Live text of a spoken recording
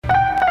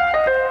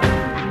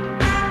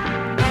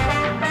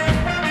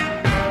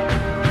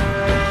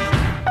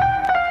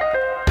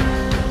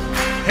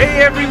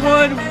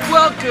everyone,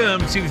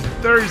 welcome to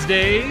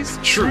Thursday's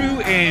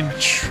True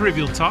and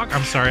Trivial Talk.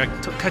 I'm sorry, I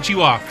cut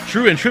you off.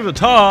 True and Trivial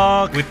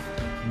Talk with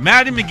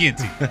Matt and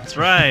McGinty. That's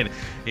right.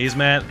 He's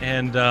Matt,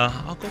 and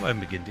I'll go by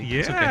McGinty.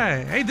 Yeah.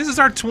 Okay. Hey, this is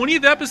our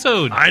 20th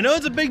episode. I know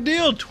it's a big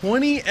deal.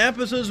 20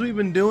 episodes we've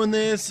been doing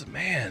this.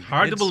 Man.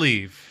 Hard to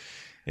believe.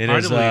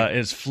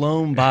 It's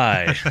flown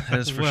by. That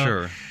is for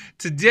sure.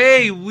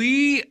 Today,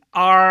 we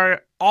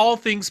are all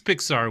things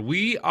Pixar.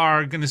 We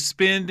are going to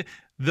spend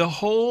the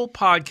whole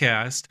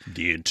podcast,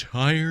 The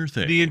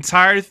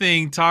entire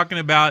thing talking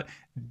about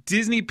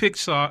Disney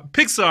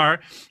Pixar,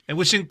 and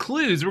which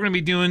includes, we're going to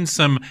be doing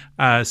some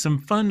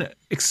fun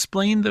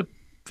explain the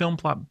film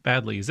plot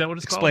badly. Is that what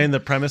it's called? Explain the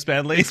premise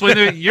badly?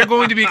 You're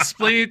going to be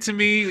explaining it to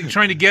me,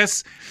 trying to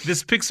guess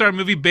this Pixar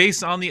movie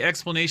based on the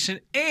explanation,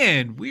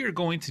 and we are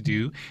going to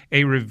do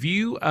a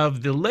review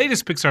of the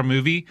latest Pixar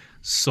movie,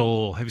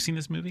 Soul. Have you seen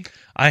this movie?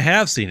 I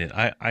have seen it.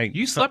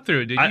 You slept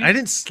through it, didn't you? I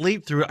didn't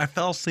sleep through it. I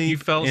fell asleep. You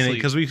fell asleep.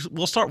 Because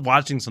we'll start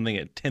watching something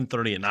at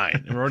 10:30 at night,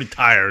 and we're already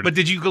tired. But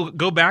did you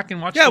go back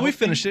and watch it? Yeah, we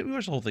finished it. We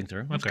watched the whole thing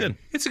through. It's good.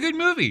 It's a good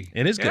movie.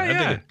 It is good. Yeah,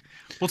 I dig it.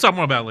 We'll talk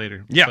more about it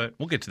later. Yeah, but,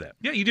 we'll get to that.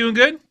 Yeah, you doing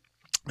good?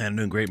 I'm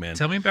doing great, man.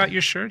 Tell me about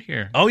your shirt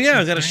here. Oh, yeah,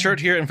 I got a shirt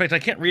here. In fact, I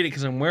can't read it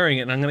because I'm wearing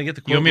it, and I'm going to get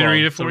the quote You want me to wrong.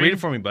 read it for you? Read it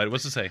for me, bud.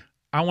 What's it say?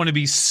 I want to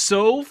be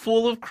so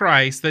full of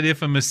Christ that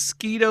if a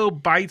mosquito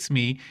bites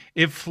me,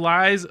 it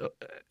flies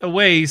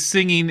away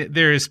singing,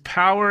 "There is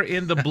power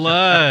in the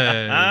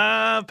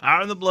blood."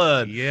 Power in the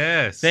blood.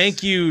 Yes.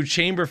 Thank you,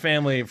 Chamber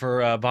family,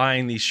 for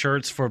buying these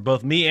shirts for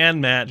both me and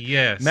Matt.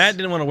 Yes. Matt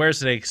didn't want to wear it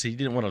today because he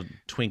didn't want to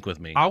twink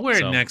with me. I'll wear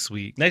it next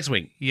week. Next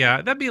week.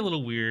 Yeah, that'd be a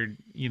little weird,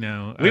 you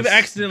know. We've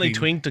accidentally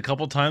twinked a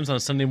couple times on a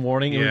Sunday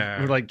morning. Yeah.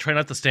 And we're like, try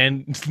not to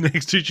stand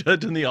next to each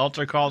other in the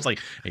altar call. It's like,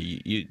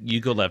 hey, you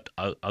go left,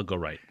 I'll go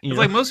right. It's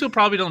like most people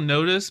probably don't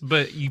notice,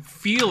 but you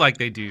feel like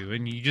they do.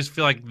 And you just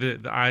feel like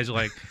the eyes are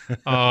like,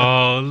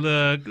 oh,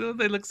 look,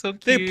 they look so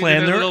cute. They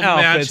plan their little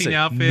outfits. matching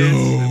outfits.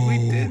 No. We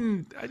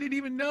didn't. I didn't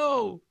even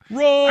know.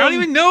 Wrong. I don't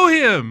even know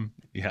him.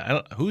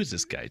 Yeah, who is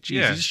this guy? Jeez,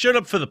 Yeah. he just showed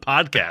up for the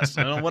podcast.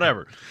 I don't know,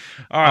 whatever.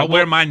 All right, I'll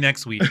wear mine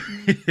next week.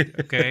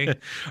 Okay. All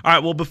right.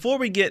 Well, before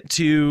we get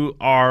to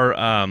our,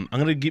 I'm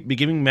going to be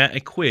giving Matt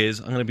a quiz.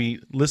 I'm going to be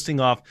listing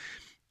off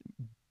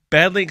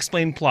badly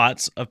explained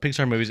plots of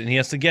Pixar movies, and he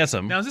has to guess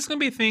them. Now, is this going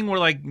to be a thing where,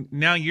 like,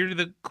 now you're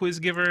the quiz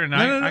giver and No,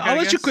 I I'll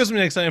let you quiz me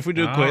next time if we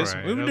do a All quiz.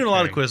 right, We've been doing a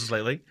lot of okay. quizzes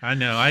lately. I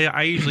know.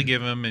 I usually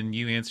give them and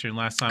you answer. And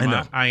last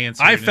time I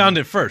answered. I found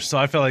it first, so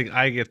I feel like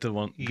I get to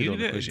one.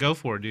 Go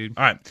for it, dude.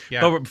 All right. Yeah.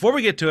 But before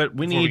we get to it,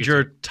 we need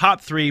your top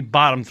 3,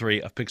 bottom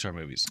 3 of Pixar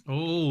movies.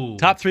 Oh.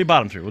 Top 3,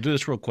 bottom 3. We'll do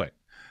this real quick.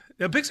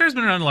 Yeah, Pixar's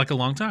been around like a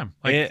long time.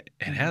 Like it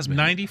has been.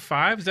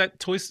 95? Is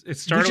that Toy? It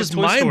started Which is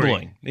with Toy Story.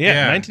 mind-blowing.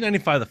 Yeah,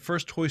 1995, the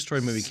first Toy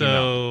Story movie came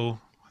out. So,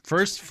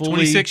 first fully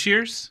 26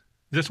 years? Is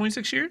that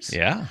 26 years?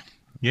 Yeah.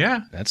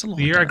 Yeah. That's a long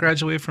The year time. I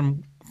graduated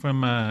from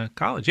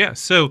college. Yeah.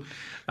 So,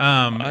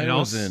 I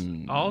was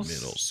in middle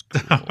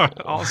school.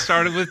 all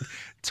started with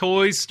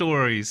Toy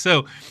Story.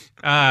 So,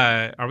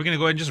 are we going to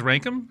go ahead and just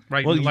rank them?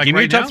 Right. Well, like give me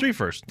right your top now? 3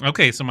 first.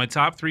 Okay. So my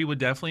top 3 would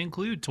definitely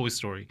include Toy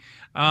Story.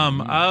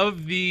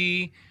 Of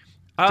the...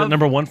 Is that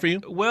number 1 for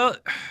you? Well,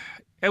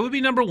 it would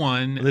be number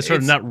 1. They're sort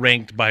of not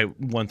ranked by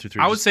 1 through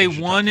 3. I would say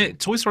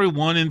Toy Story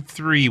 1 and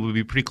 3 would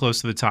be pretty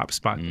close to the top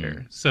spot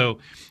there. So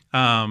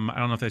I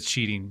don't know if that's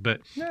cheating, but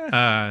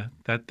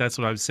that's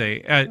what I would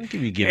say. And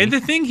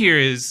the thing here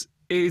is,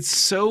 it's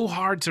so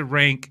hard to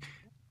rank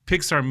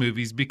Pixar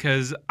movies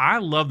because I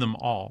love them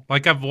all.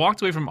 Like, I've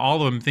walked away from all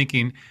of them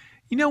thinking,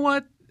 you know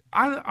what?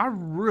 I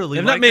really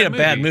They've like not made that a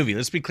bad movie. movie.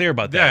 Let's be clear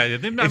about that. Yeah,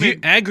 they've not if you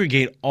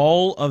aggregate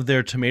all of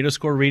their tomato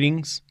score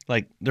ratings,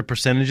 like their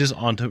percentages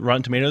on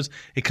Rotten Tomatoes,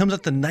 it comes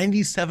up to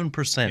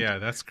 97%. Yeah,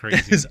 that's crazy.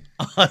 That is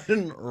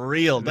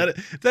unreal.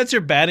 If that's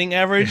your batting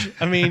average,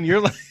 I mean,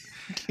 you're like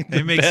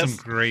they make best,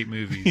 some great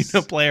movies.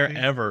 player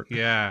ever.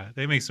 Yeah,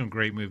 they make some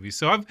great movies.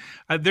 So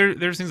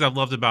there's things I've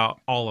loved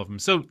about all of them.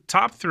 So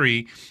top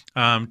 3,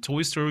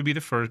 Toy Story would be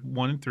the first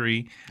 1 and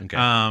 3. Okay.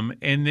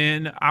 And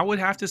then I would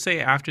have to say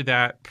after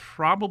that,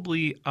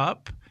 probably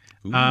Up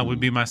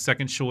would be my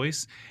second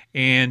choice,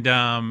 and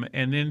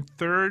then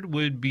third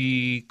would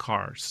be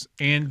Cars.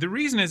 And the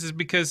reason is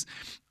because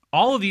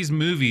all of these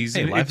movies,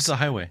 Hey, life is a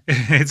highway.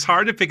 It's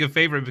hard to pick a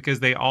favorite because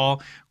they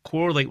all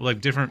correlate with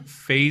like different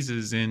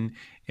phases in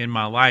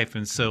my life.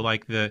 And so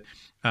like the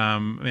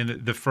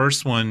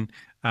first one,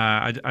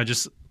 I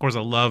just, of course, I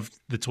love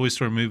the Toy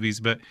Story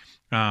movies, but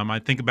I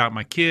think about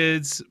my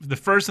kids, the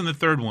first and the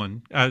third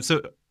one.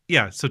 So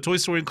Toy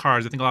Story and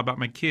Cars, I think a lot about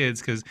my kids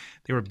because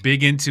they were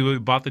big into it. We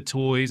bought the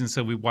toys, and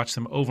so we watched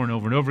them over and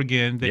over and over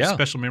again. They have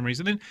special memories.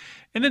 And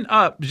then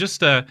Up, just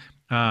that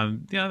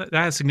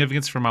has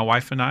significance for my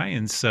wife and I,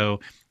 and so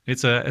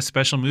it's a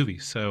special movie.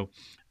 So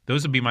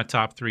those would be my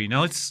top 3.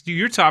 Now let's do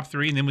your top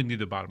 3, and then we can do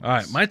the bottom. All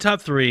right, my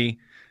top 3.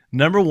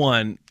 Number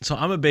 1, so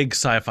I'm a big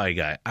sci-fi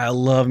guy. I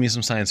love me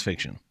some science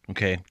fiction.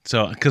 Okay,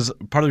 so because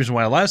part of the reason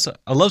why I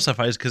love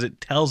sci-fi is because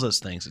it tells us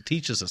things, it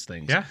teaches us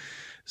things. Yeah.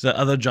 So that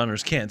other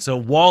genres can't. So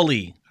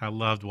WALL-E. I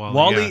loved WALL-E.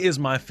 WALL-E is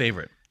my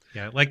favorite.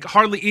 Yeah, like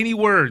hardly any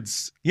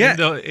words. Yeah,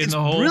 in the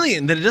whole.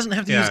 Brilliant that it doesn't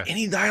have to use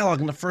any dialogue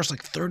in the first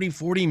like 30,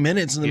 40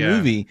 minutes in the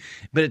movie,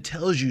 but it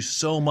tells you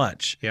so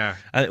much. Yeah.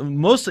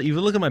 Most, if you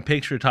look at my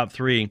picture top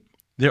 3,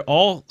 they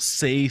all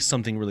say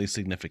something really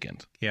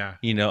significant. Yeah.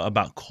 You know,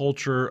 about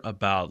culture,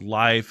 about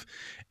life.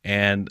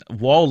 And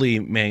WALL-E,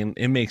 man,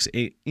 it makes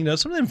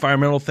some of the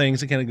environmental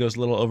things it kind of goes a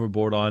little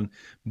overboard on,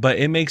 but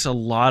it makes a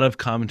lot of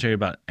commentary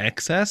about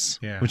excess,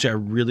 which I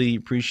really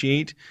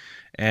appreciate,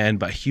 and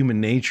about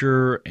human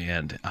nature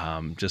and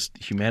just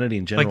humanity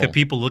in general. Like the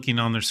people looking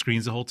on their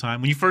screens the whole time.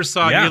 When you first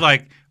saw it, you're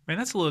like, man,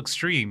 that's a little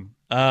extreme.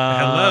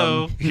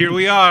 Hello, here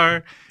we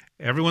are.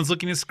 Everyone's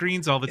looking at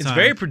screens all the time. It's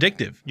very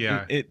predictive.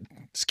 Yeah. It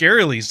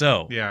scarily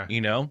so. Yeah.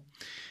 You know?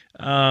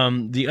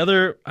 The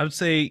other, I would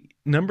say,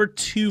 number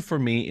 2 for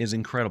me is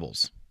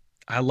Incredibles.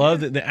 I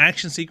love that the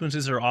action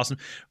sequences are awesome.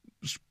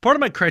 Part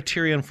of my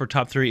criterion for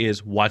top 3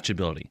 is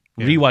watchability,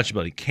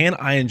 rewatchability. Can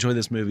I enjoy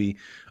this movie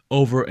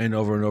over and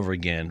over and over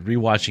again,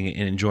 rewatching it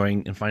and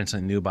enjoying and finding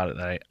something new about it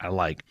that I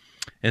like?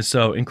 And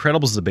so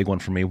Incredibles is a big one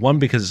for me. One,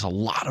 because it's a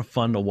lot of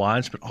fun to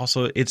watch, but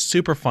also it's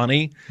super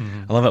funny.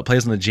 I love how it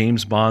plays on the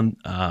James Bond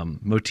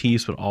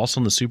motifs, but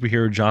also in the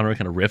superhero genre,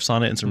 kind of riffs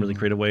on it in some really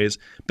creative ways.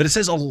 But it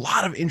says a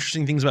lot of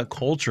interesting things about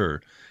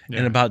culture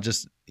and about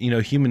just,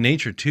 human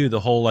nature too. The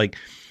whole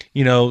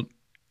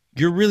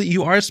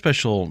you are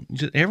special.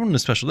 Everyone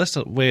is special. That's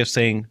a way of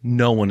saying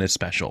no one is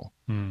special,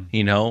 and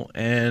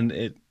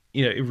it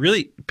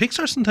really,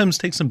 Pixar sometimes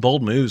takes some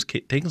bold moves,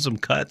 taking some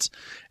cuts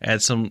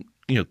at some,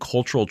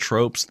 cultural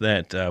tropes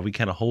that we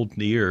kind of hold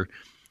dear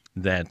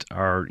that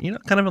are,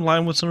 kind of in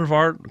line with some of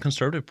our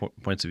conservative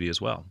points of view as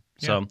well.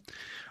 Yeah. So, all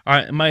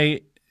right,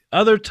 my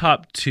other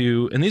top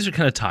 2, and these are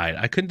kind of tied.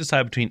 I couldn't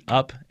decide between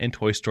Up and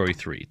Toy Story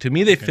 3. To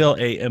me, they fill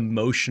a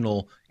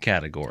emotional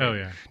category. Oh,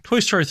 yeah. Toy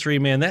Story 3,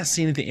 man, that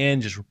scene at the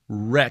end just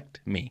wrecked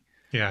me.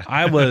 Yeah,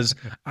 I was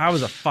a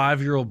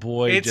 5-year-old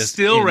boy. It just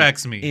still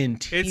wrecks me in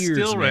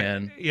tears,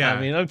 man. Yeah, I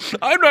mean,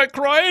 I'm not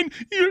crying.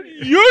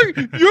 You're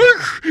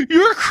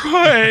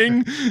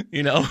crying.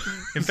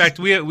 In fact,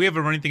 we have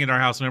a running thing in our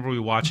house whenever we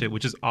watch it,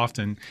 which is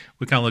often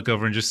we kind of look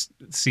over and just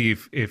see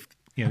if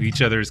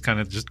each other is kind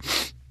of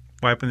just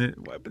wiping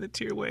the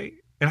tear away.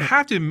 And I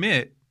have to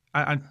admit,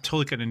 I'm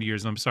totally cutting into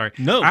yours. I'm sorry.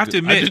 No, I have to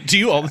admit, I do it to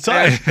you all the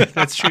time.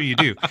 That's true, you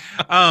do.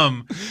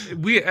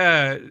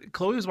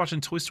 Chloe was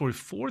watching Toy Story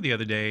 4 the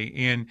other day,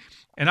 and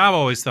I've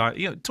always thought,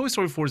 Toy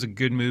Story 4 is a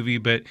good movie,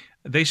 but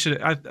they should.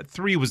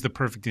 3 was the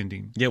perfect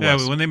ending. Yeah, it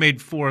was. When they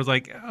made 4, I was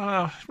like,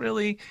 oh,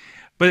 really?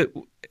 But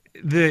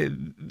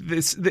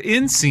the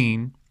end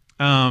scene,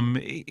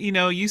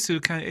 used to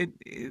kind of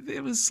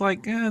it was like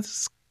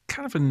it's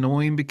kind of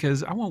annoying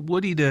because I want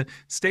Woody to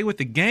stay with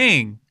the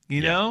gang. You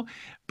know,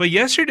 but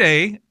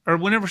yesterday or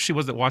whenever she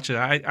was to watch it,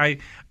 I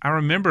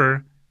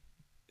remember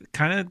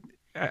kind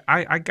of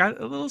I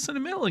got a little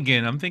sentimental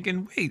again. I'm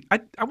thinking, wait,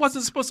 I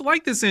wasn't supposed to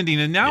like this ending,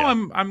 and now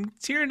I'm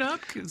tearing up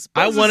because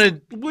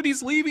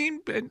Woody's leaving.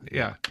 But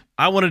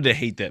I wanted to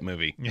hate that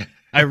movie. Yeah.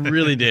 I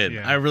really did.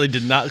 I really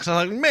did not, because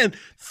I was like, man,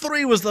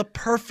 3 was the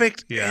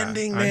perfect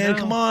ending, man.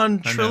 Come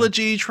on,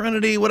 trilogy,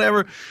 Trinity,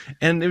 whatever,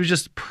 and it was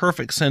just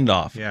perfect send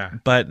off. Yeah,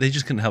 but they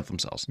just couldn't help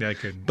themselves. Yeah, I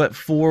couldn't. But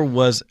 4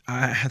 was,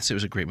 I had to say, it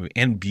was a great movie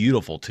and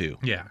beautiful too.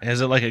 Yeah, as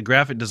a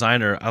graphic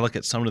designer, I look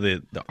at some of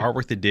the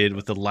artwork they did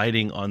with the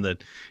lighting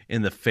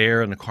in the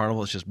fair and the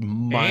carnival. It's just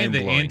mind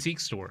blowing. And the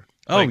antique store.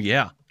 Oh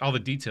yeah, all the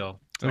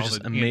detail. It was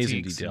just amazing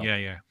antiques. Detail.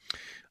 Yeah.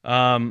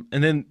 And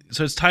then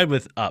so it's tied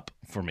with Up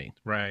for me.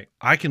 Right.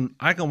 I can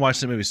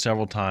watch that movie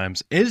several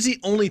times. It is the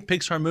only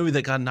Pixar movie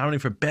that got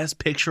nominated for Best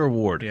Picture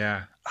Award.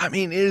 Yeah. I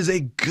mean, it is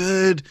a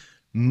good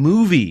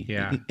movie.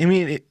 Yeah. I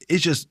mean, it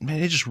just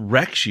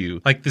wrecks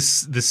you. Like the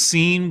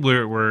scene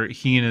where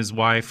he and his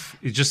wife,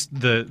 it's just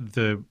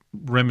the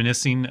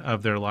reminiscing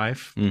of their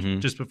life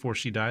just before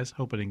she dies.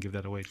 Hope I didn't give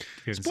that away.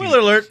 Spoiler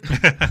alert.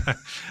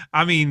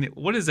 I mean,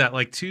 what is that?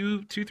 Like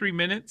 2-3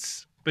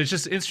 minutes? But it's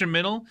just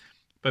instrumental.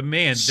 But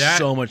man, that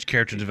so much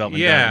character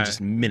development done in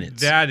just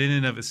minutes. That in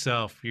and of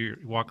itself, you're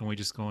walking away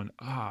just going,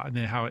 and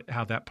then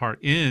how that part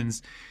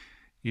ends,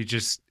 you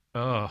just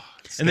and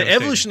the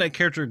evolution that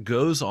character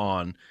goes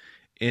on,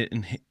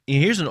 and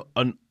here's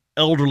an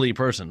elderly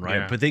person, right?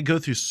 Yeah. But they go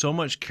through so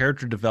much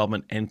character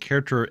development and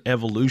character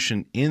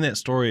evolution in that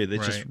story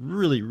that's just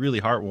really,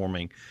 really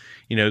heartwarming.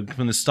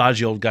 From the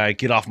stodgy old guy,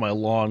 get off my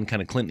lawn,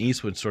 kind of Clint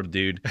Eastwood sort of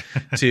dude,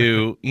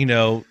 to,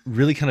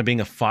 really kind of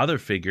being a father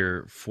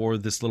figure for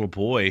this little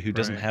boy who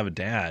doesn't have a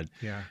dad.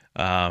 Yeah.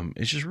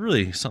 It's just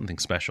really something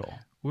special.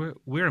 We're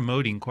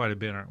emoting quite a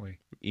bit, aren't we?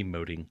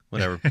 Emoting,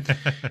 whatever.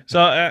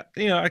 So, I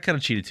kind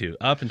of cheated too.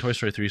 Up and Toy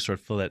Story 3 sort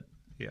of fill that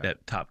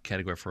top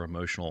category for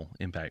emotional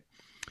impact.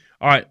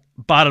 All right,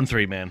 bottom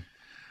 3, man.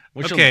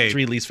 What's your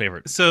 3 least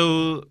favorite?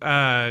 So,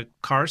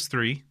 Cars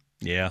 3.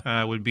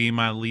 Yeah. Would be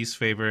my least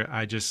favorite.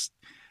 I just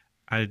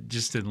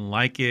didn't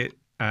like it.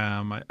 You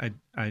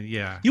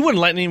wanted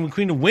Lightning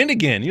McQueen to win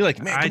again. You're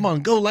like, man, come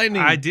on, go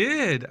Lightning. I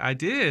did. I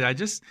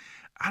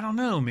don't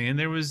know, man.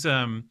 There was,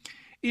 and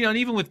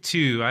even with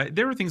 2,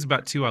 there were things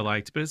about 2 I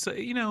liked, but it's,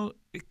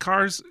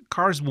 Cars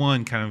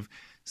 1 kind of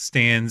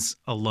stands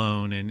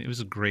alone, and it was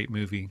a great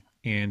movie.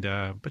 And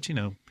but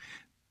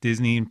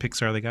Disney and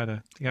Pixar, they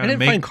gotta I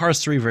didn't find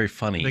Cars 3 very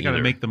funny. They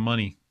gotta make the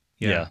money.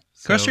 Yeah.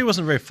 Cars 3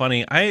 wasn't very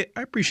funny. I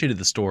appreciated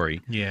the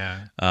story.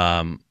 Yeah.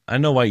 I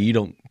know why you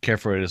don't care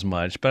for it as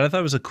much, but I thought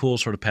it was a cool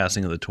sort of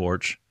passing of the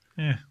torch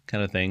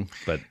kind of thing.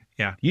 But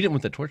yeah, you didn't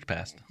want the torch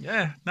passed.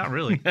 Yeah, not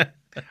really.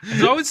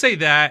 So I would say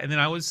that, and then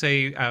I would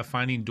say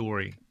Finding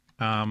Dory.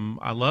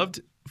 I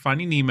loved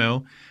Finding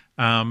Nemo,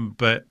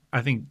 but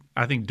I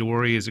think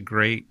Dory is a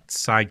great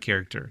side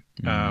character.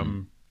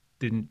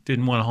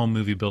 Didn't want a whole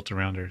movie built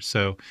around her.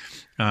 So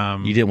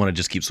you didn't want to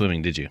just keep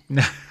swimming, did you?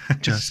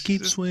 Just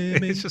keep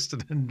swimming. It's just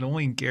an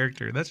annoying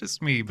character. That's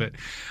just me, but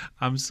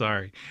I'm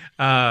sorry.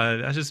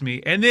 That's just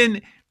me. And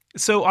then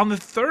so on the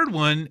third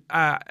one,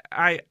 I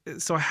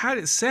had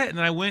it set, and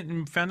then I went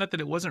and found out that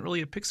it wasn't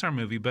really a Pixar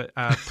movie, but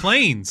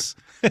Planes.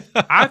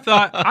 I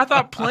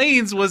thought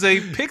Planes was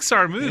a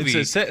Pixar movie.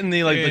 It's set in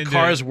the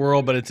Cars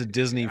world, but it's a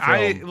Disney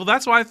film. Well,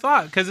 that's what I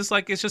thought, because it's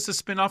just a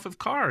spinoff of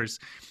Cars.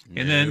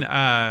 And then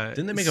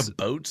didn't they make a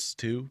Boats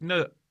too?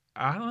 No,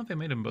 I don't know if they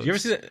made them Boats. Did you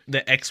ever see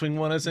the X-wing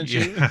one I sent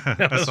you?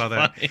 I saw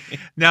that.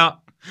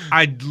 Now,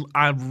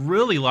 I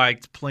really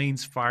liked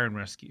Planes Fire and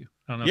Rescue.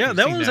 I don't know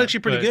that one was actually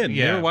pretty good.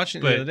 Yeah, we were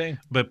watching it the other day.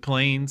 But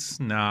Planes,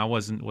 no, I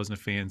wasn't a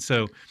fan.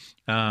 So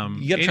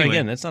you got to try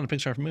again. That's not a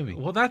Pixar movie.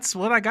 Well, that's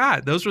what I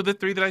got. Those were the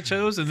three that I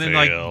chose, and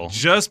then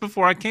just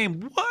before I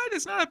came, what?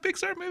 It's not a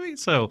Pixar movie.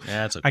 So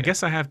that's okay. I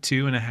guess I have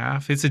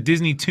 2.5. It's a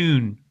Disney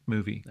Toon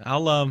movie.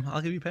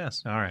 I'll give you a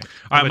pass. All right.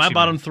 My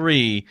bottom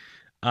three.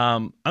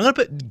 I'm gonna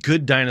put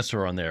Good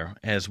Dinosaur on there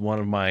as one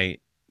of my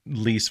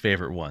least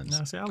favorite ones.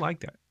 No, see, I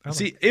like that.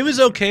 It was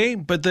okay,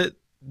 but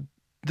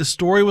the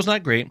story was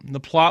not great. The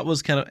plot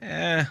was kind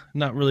of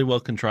not really well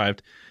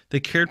contrived.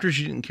 The characters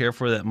you didn't care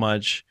for that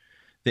much.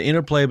 The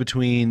interplay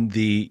between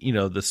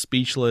the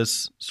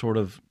speechless sort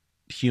of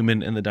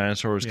human and the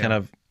dinosaur was kind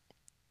of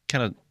I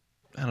don't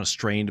know,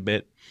 strained a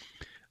bit.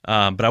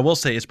 But I will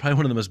say it's probably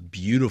one of the most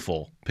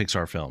beautiful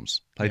Pixar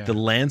films. The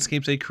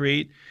landscapes they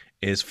create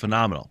is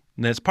phenomenal.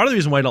 And that's part of the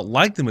reason why I don't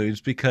like the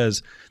movies,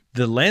 because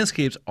the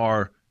landscapes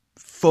are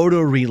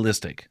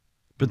photorealistic,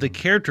 but the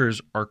characters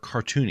are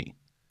cartoony.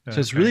 So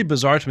it's really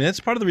bizarre to me. That's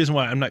part of the reason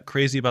why I'm not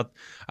crazy about.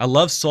 I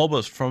love Soul,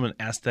 but from an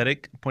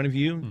aesthetic point of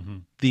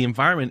view, the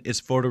environment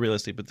is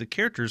photorealistic, but the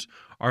characters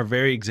are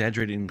very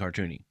exaggerated and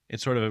cartoony.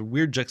 It's sort of a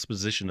weird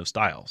juxtaposition of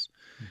styles,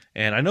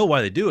 and I know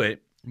why they do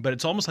it. But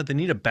it's almost like they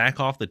need to back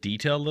off the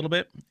detail a little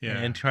bit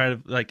and try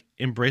to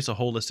embrace a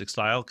holistic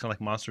style, kind of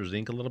like Monsters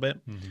Inc. a little bit.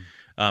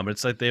 But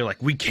it's like they're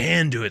like, we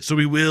can do it, so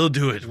we will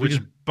do it. Which,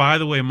 by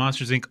the way,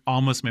 Monsters Inc.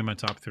 almost made my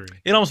top 3.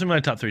 It almost made my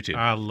top 3 too.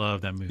 I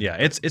love that movie. Yeah,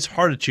 it's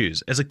hard to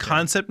choose. As a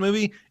concept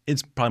movie,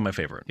 it's probably my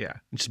favorite. Yeah.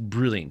 It's a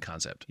brilliant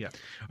concept. Yeah.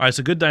 All right,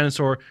 so Good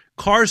Dinosaur.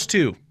 Cars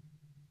 2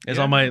 is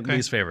on my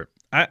least favorite.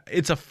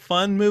 It's a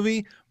fun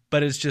movie,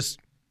 but it's just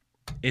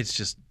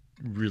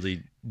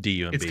really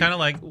DUMB. It's kind of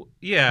like,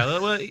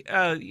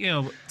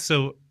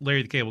 so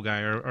Larry the Cable Guy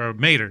or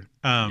Mater,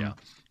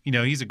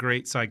 he's a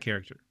great side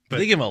character. But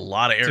they give him a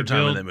lot of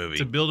airtime in that movie.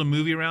 To build a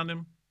movie around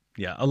him?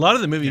 Yeah, a lot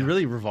of the movie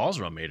really revolves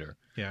around Mater.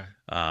 Yeah.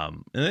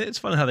 And it's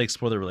fun how they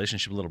explore their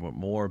relationship a little bit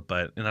more,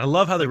 and I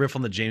love how they riff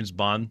on the James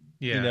Bond.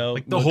 Yeah.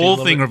 The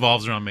whole thing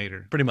revolves around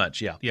Mater. Pretty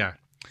much, yeah. Yeah.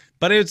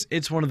 But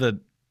it's one of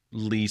the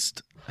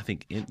least, I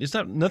think, it's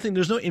not nothing.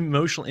 There's no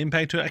emotional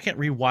impact to it. I can't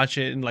rewatch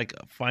it and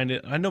find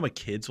it. I know my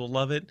kids will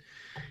love it,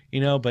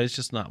 but it's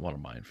just not one of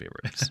my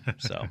favorites.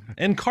 So,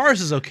 and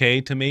Cars is okay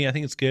to me. I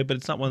think it's good, but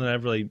it's not one that I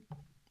really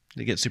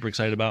get super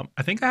excited about.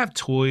 I think I have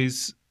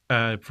toys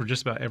for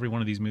just about every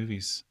one of these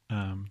movies.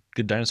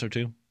 Good Dinosaur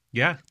 2.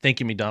 Yeah. Thank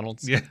you,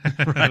 McDonald's. Yeah.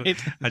 Right.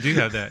 I do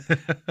have that.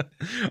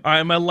 All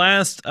right, my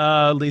last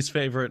least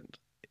favorite,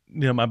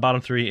 my bottom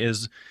 3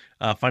 is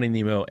Finding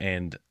Nemo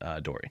and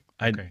Dory.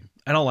 I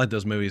don't like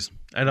those movies.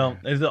 I don't.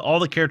 Yeah. All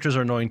the characters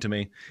are annoying to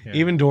me. Yeah.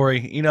 Even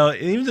Dory.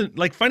 Even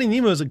Finding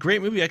Nemo is a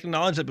great movie. I can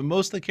acknowledge that, but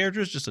most of the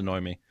characters just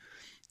annoy me.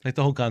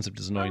 The whole concept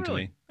is annoying to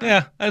me.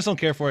 Yeah, I just don't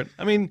care for it.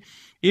 I mean,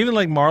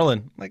 even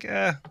Marlin.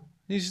 It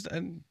just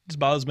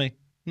bothers me.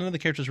 None of the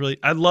characters really.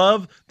 I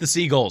love the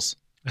seagulls.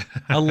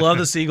 I love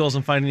the seagulls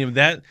and Finding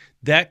Nemo.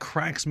 That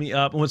cracks me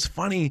up. And what's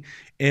funny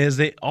is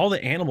all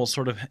the animals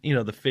sort of,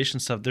 the fish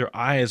and stuff, their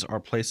eyes are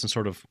placed in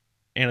sort of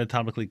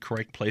anatomically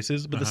correct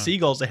places, but the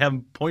seagulls, they have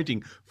them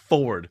pointing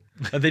forward.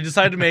 They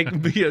decided to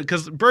make,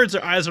 because birds,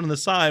 their eyes are on the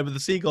side, but the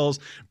seagulls,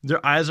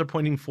 their eyes are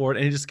pointing forward,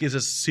 and it just gives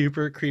a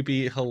super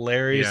creepy,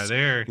 hilarious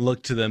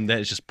look to them that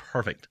is just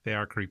perfect. They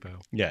are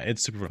creepo. Yeah,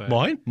 it's super fun.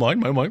 Mine.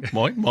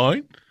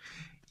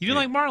 You didn't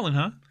like Marlin,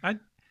 huh?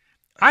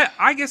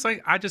 I guess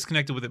I just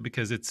connected with it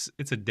because it's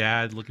a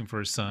dad looking for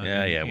his son.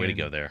 Yeah, way to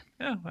go there.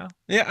 Yeah, well.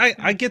 Yeah,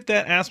 I get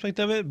that aspect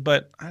of it,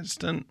 but I just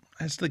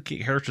the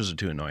characters are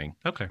too annoying.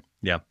 Okay.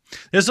 Yeah.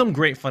 There's some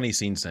great funny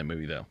scenes in that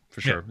movie, though, for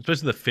sure. Yeah.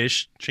 Especially the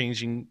fish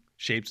changing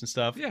shapes and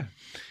stuff. Yeah.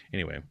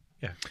 Anyway.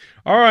 Yeah.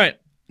 All right.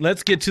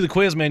 Let's get to the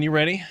quiz, man. You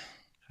ready?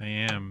 I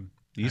am.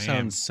 You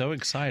sound so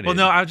excited. Well,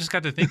 no, I just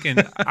got to thinking.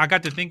 what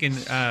happened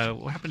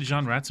to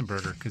John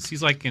Ratzenberger? Because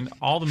he's in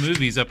all the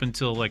movies up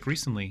until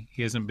recently.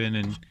 He hasn't been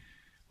in.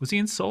 Was he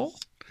in Soul?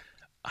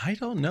 I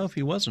don't know if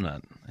he was or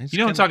not. You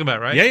know what I'm talking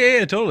about, right?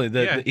 Yeah, totally.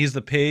 Yeah. He's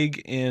the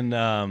pig in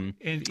and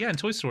in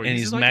Toy Story, and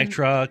he's Mack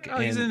Truck. Oh,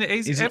 he's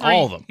in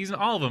all of them. He's in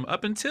all of them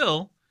up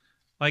until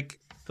like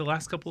the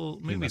last couple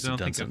movies. He must have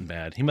done something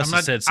bad. He must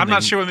have said something. I'm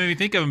not sure what made me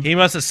think of him. He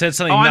must have said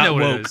something. Oh, not I know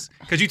what woke. it is.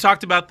 Because you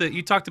talked about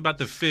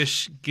the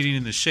fish getting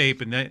into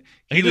shape, and that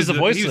he was the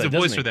voice. He was for the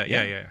that, voice for that.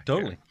 Yeah, Yeah.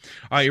 Totally.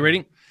 All right, you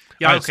ready?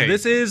 Yeah. All right, Okay. So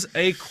this is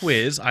a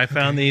quiz. I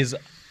found these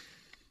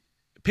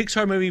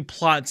Pixar movie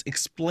plots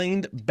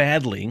explained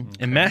badly,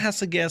 and Matt has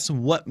to guess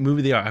what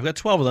movie they are. I've got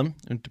 12 of them,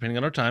 depending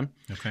on our time.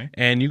 Okay.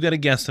 And you've got to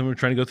guess them. We're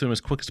trying to go through them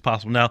as quick as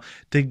possible. Now,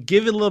 to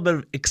give it a little bit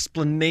of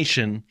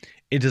explanation,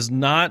 it does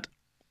not.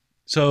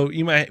 So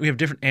we have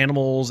different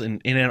animals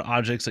and inanimate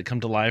objects that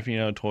come to life. You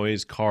know,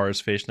 toys,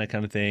 cars, fish, and that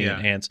kind of thing,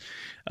 and ants.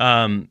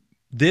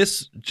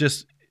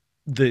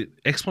 The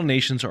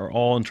explanations are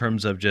all in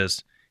terms of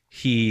just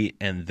he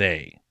and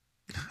they.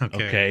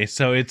 Okay.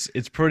 So it's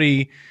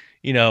pretty,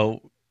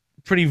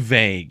 pretty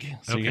vague.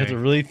 So you have to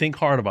really think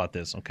hard about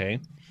this. Okay.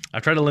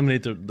 I've tried to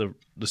eliminate the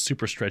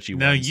super stretchy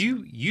ones. Now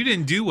you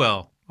didn't do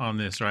well on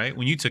this, right?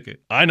 When you took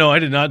it. I know I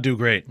did not do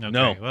great. Okay.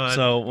 No.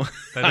 Well,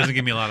 that doesn't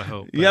give me a lot of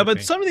hope.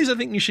 But some of these I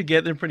think you should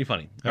get. They're pretty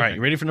funny. All right.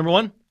 You ready for number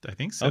one? I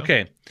think so.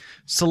 Okay.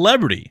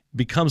 Celebrity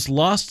becomes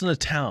lost in a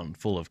town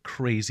full of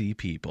crazy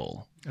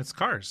people. That's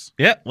Cars.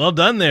 Yeah, well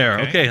done there.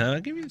 Okay,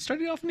 I'll start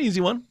you off an easy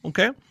one.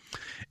 Okay.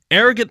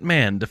 Arrogant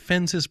man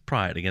defends his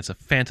pride against a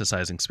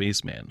fantasizing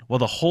spaceman while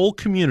the whole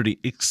community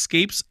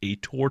escapes a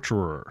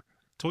torturer.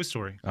 Toy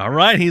Story. All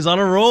right, he's on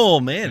a roll,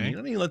 man. You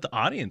don't even let the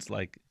audience have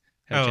a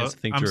chance to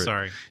think through it. I'm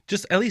sorry.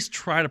 Just at least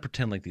try to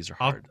pretend like these are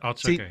hard. I'll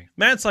check. See,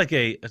 Matt's like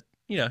he's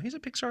a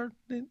Pixar.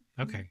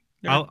 Okay.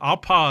 I'll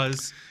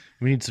pause.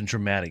 We need some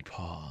dramatic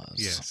pause.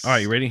 Yes. All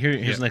right, you ready?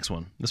 Here's the next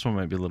one. This one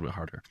might be a little bit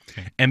harder.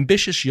 Okay.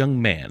 Ambitious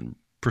young man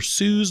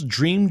pursues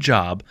dream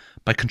job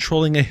by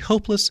controlling a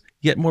helpless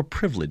yet more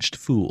privileged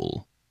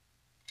fool.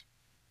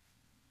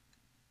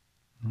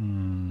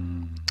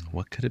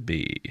 What could it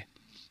be?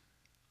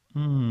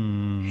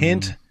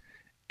 Hint,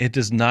 it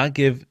does not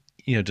give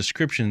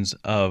descriptions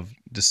of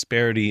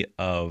disparity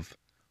of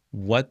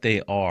what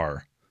they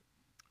are.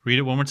 Read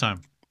it one more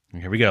time.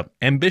 Here we go.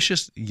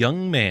 Ambitious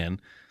young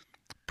man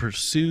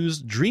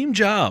pursues dream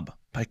job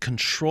by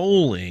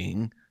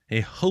controlling a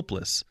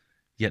hopeless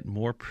yet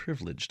more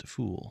privileged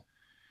fool.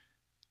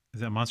 Is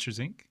that Monsters,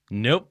 Inc.?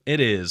 Nope, it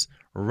is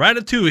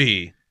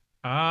Ratatouille.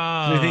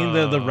 Oh. So you think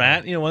the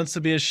rat, wants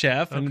to be a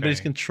chef, and he's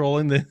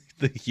controlling the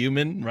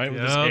human, right,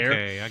 with his hair?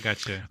 Okay, I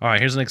got you. All right,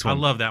 here's the next one. I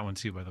love that one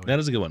too, by the way. That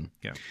is a good one.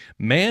 Yeah.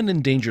 Man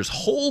endangers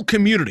whole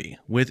community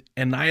with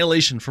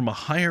annihilation from a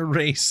higher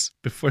race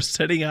before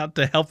setting out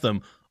to help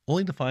them,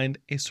 only to find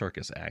a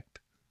circus act.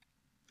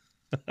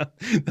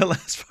 The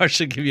last part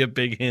should give you a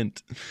big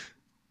hint.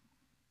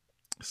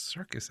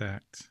 Circus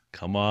act.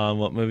 Come on,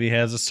 what movie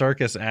has a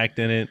circus act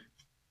in it?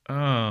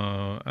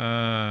 Oh,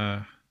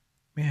 man,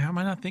 how am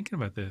I not thinking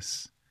about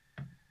this?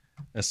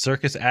 A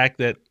circus act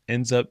that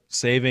ends up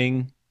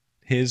saving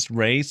his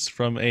race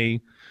from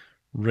a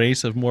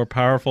race of more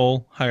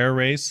powerful, higher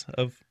race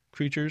of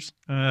creatures?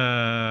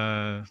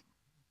 Yeah,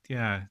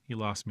 you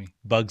lost me.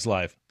 Bug's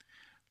Life.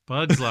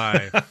 Bug's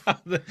Life.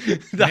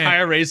 the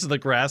higher race of the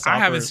grasshoppers.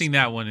 I haven't seen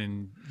that one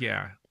in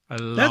a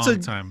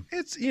long time.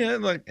 It's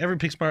like every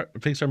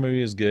Pixar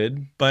movie is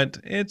good, but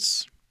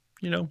it's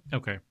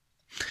okay.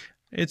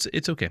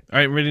 It's okay. All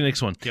right, ready?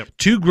 Next one. Yep.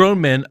 2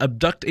 grown men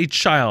abduct a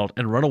child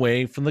and run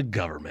away from the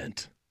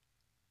government.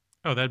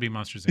 Oh, that'd be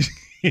Monsters, Inc.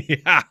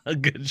 Yeah,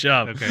 good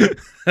job. Okay.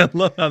 I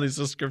love how these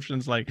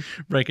descriptions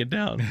break it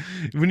down.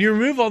 When you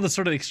remove all the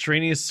sort of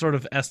extraneous sort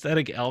of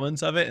aesthetic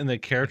elements of it and the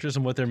characters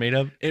and what they're made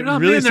of, it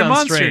really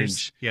sounds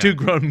strange. Yeah. 2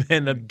 grown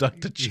men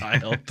abduct a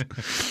child.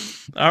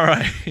 All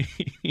right.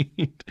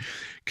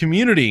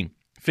 Community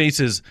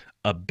faces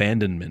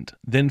abandonment,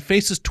 then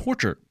faces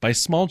torture by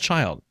small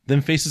child,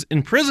 then faces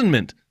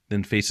imprisonment,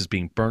 then faces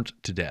being burnt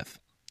to death.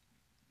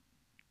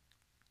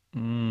 Oh,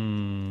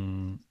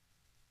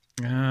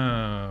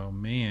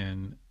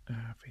 man.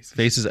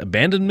 Faces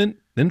abandonment,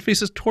 then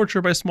faces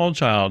torture by small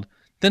child,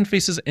 then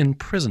faces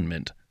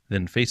imprisonment,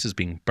 then faces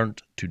being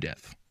burnt to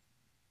death.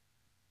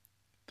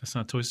 That's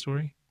not Toy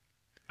Story?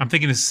 I'm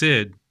thinking of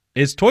Sid.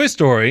 It's Toy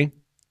Story,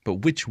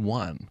 but which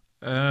one?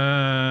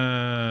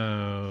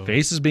 Oh.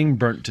 Faces being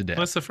burnt to death.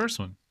 What's the first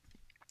one?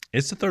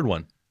 It's the third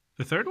one.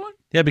 The third one?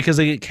 Yeah, because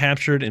they get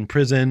captured,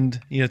 imprisoned.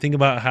 Think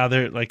about how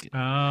they're like, they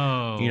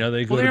go to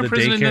the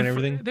daycare and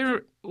everything.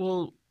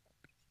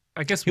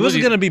 I guess he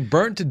wasn't going to be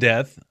burnt to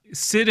death.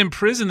 Sid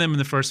imprisoned them in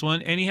the first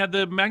one, and he had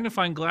the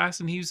magnifying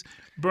glass, and he's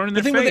burning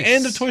their face. I think at the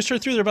end of Toy Story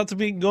 3, they're about to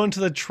be going to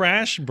the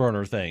trash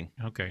burner thing.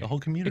 Okay. The whole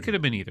community. It could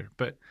have been either,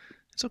 but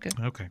it's okay.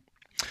 Okay.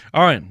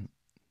 All right.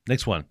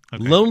 Next one.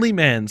 Okay. Lonely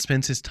man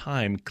spends his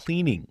time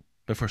cleaning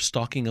before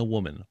stalking a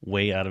woman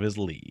way out of his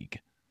league.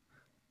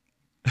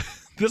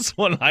 This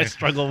one I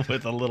struggle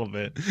with a little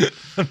bit.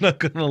 I'm not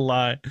going to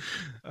lie. It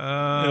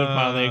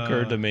finally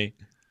occurred to me.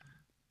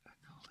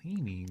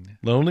 Cleaning.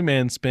 Lonely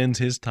man spends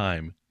his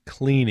time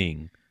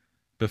cleaning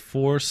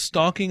before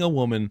stalking a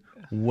woman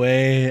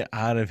Way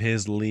out of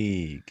his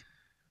league.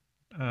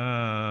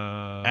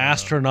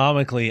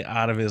 Astronomically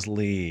out of his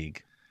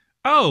league.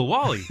 Oh,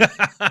 WALL-E.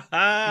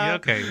 Yeah,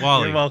 okay,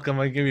 WALL-E. You're welcome.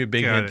 I give you a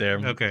big hint there.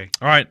 Okay.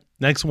 All right,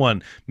 next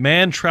one.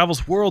 Man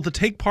travels world to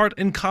take part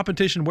in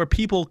competition where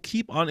people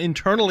keep on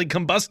internally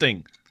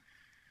combusting.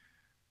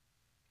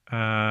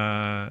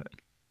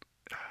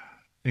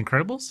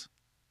 Incredibles?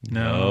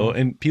 No,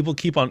 and people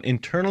keep on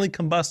internally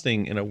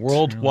combusting in a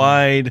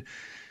worldwide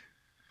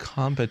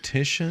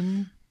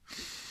competition.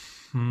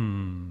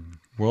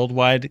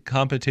 Worldwide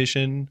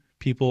competition.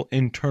 People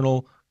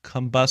internal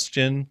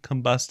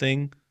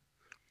combusting.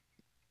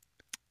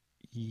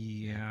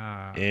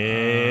 Yeah.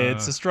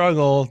 It's a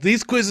struggle.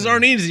 These quizzes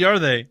aren't easy, are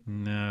they?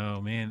 No,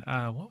 man.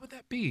 What would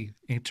that be?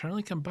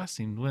 Internally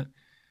combusting. What?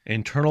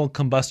 Internal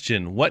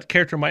combustion. What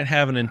character might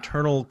have an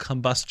internal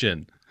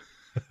combustion?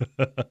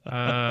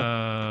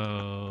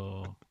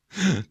 Oh.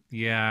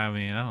 Yeah, I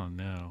mean, I don't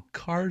know.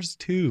 Cars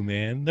 2,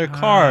 man. They're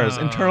cars.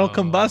 Internal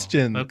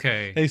combustion.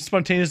 Okay. They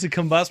spontaneously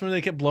combust when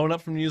they get blown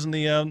up from using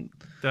the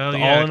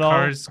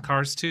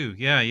Cars 2.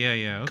 Yeah.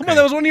 Okay. Come on,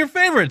 that was one of your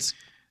favorites.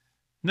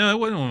 No, it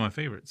wasn't one of my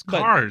favorites.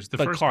 Cars, the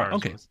first Cars.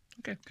 Okay.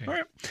 All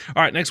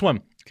right, next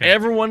one. Okay.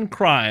 Everyone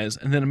cries,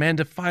 and then a man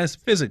defies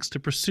physics to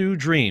pursue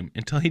dream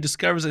until he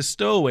discovers a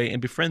stowaway and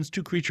befriends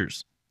two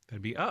creatures.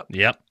 That'd be Up.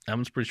 Yep, that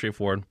one's pretty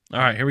straightforward. All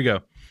right, here we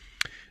go.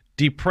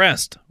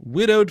 Depressed,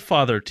 widowed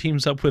father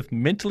teams up with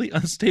mentally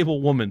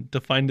unstable woman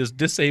to find his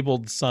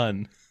disabled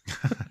son.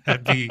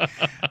 That'd be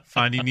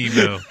Finding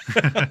Nemo.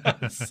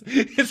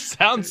 It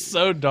sounds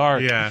so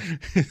dark. Yeah.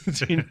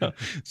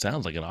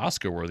 Sounds like an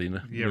Oscar-worthy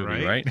movie,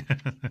 right? right?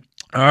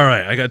 All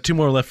right, I got two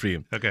more left for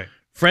you. Okay.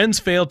 Friends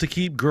fail to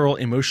keep girl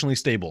emotionally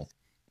stable.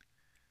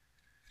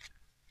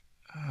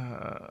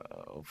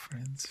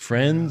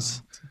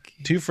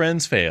 Two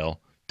friends fail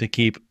to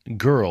keep a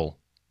girl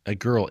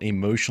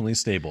emotionally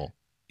stable.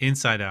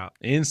 Inside Out.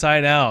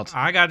 Inside Out.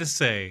 I got to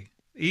say,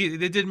 it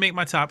didn't make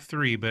my top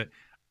 3, but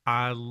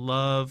I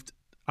loved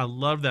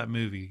that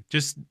movie.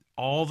 Just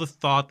all the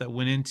thought that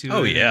went into it.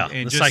 Oh, yeah.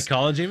 And the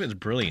psychology of it is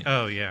brilliant.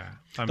 Oh, yeah.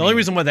 The only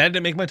reason why that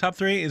didn't make my top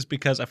 3 is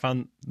because I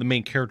found the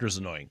main characters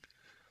annoying.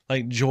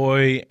 Like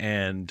joy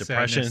and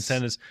depression and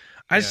sadness.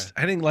 I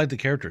didn't like the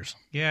characters.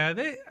 Yeah,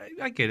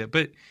 I get it.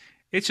 But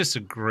it's just a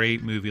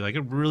great movie. Like,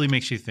 it really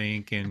makes you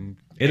think. And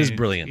it is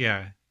brilliant.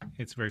 Yeah,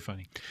 it's very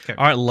funny. Okay.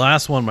 All right,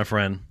 last one, my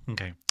friend.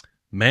 Okay.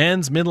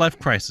 Man's midlife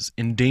crisis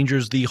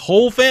endangers the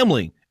whole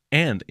family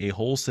and a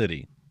whole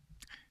city.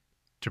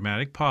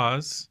 Dramatic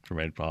pause.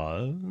 What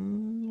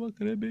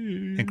could it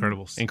be?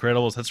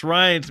 Incredibles. That's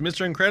right.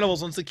 Mr.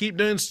 Incredibles wants to keep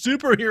doing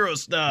superhero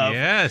stuff.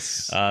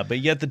 Yes. But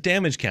yet the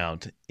damage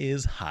count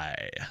is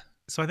high.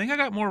 So I think I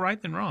got more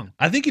right than wrong.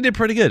 I think you did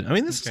pretty good. I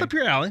mean, this is up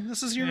your alley.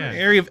 This is your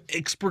area of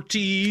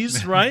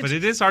expertise, right? But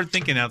it is hard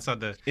thinking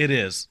outside the... It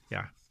is.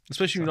 Yeah.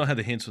 Especially when you don't have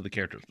the hints for the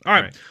characters. All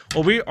right.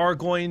 Well, we are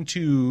going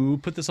to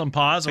put this on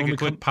pause. Take a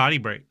quick potty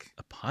break.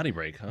 A potty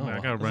break? Oh, I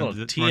gotta run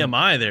to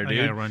TMI there, dude.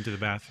 I gotta run to the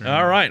bathroom.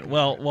 All right.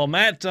 Well,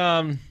 Matt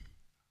does...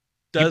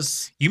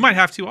 You might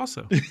have to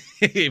also.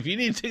 If you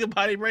need to take a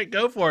potty break,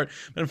 go for it.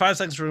 But in 5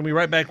 seconds, we're going to be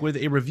right back with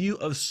a review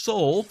of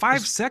Soul.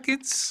 5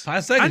 seconds?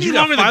 5 seconds. I need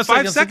longer than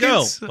 5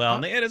 seconds. To go.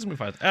 Well, it is going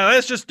to be 5 seconds.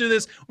 Let's just do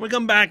this. When we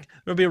come back,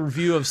 there'll be a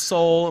review of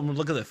Soul, and we'll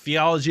look at the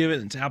theology of it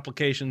and its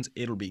applications.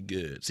 It'll be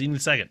good. See you in a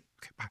second.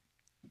 Okay, bye.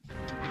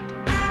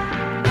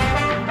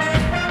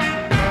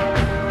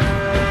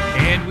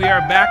 And we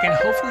are back, and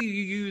hopefully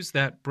you use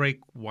that break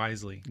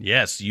wisely.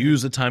 Yes,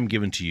 use the time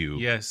given to you.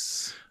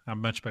 Yes, I'm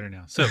much better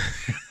now. So,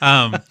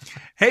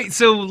 hey,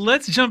 so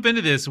let's jump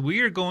into this. We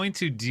are going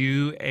to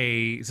do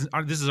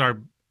this is our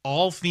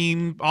all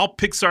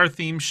Pixar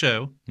themed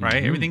show, right?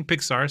 Mm-hmm. Everything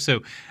Pixar.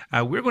 So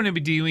we're going to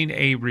be doing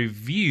a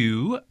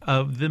review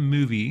of the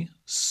movie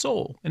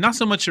Soul. And not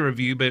so much a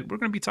review, but we're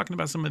going to be talking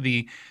about some of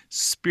the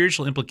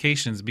spiritual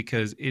implications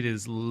because it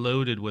is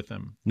loaded with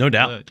them. No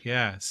doubt.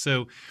 Yeah.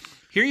 So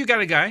here you got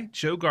a guy,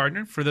 Joe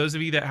Gardner. For those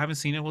of you that haven't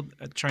seen it, we'll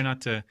try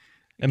not to.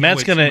 And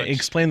Matt's going to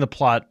explain the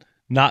plot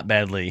not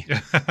badly.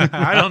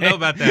 I don't know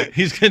about that.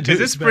 He's going to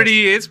do it's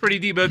pretty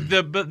deep. But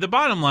the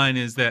bottom line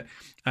is that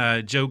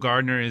Joe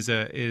Gardner he's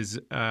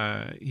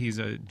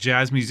a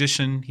jazz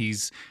musician.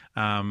 He's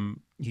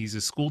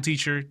a school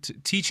teacher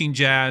teaching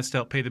jazz to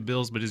help pay the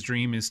bills, but his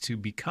dream is to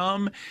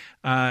become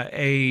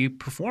a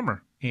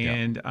performer.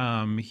 And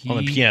he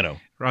on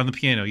the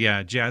piano,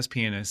 yeah, jazz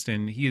pianist,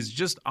 and he is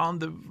just on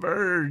the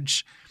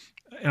verge.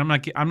 And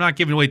I'm not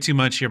giving away too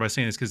much here by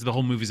saying this because the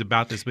whole movie's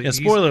about this. But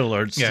spoiler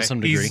alerts to some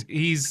degree.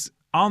 He's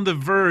on the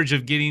verge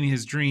of getting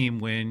his dream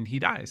when he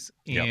dies,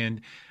 and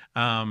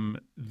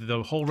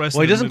the whole rest.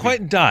 Well, he doesn't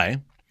quite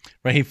die,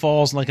 right? He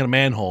falls like in a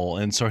manhole,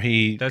 and so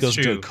he goes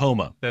into a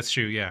coma. That's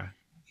true. Yeah.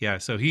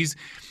 So he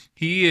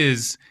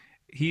is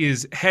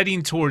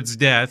heading towards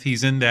death.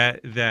 He's in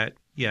that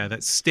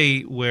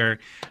state where,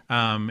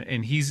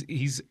 and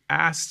he's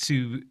asked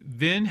to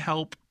then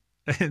help.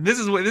 This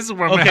is where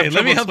I'm okay.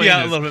 Let me help you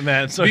out a little bit,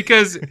 man. Sorry.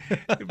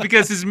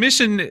 Because his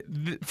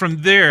mission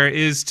from there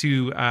is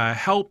to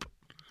help.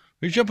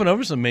 You're jumping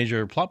over some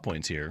major plot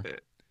points here.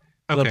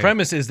 The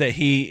premise is that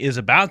he is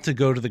about to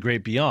go to the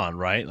great beyond,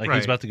 right? Like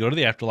he's about to go to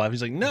the afterlife.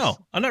 He's like, no,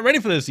 I'm not ready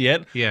for this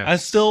yet. Yeah. I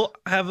still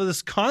have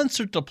this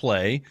concert to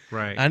play.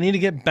 Right. I need to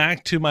get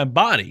back to my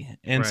body.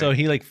 And so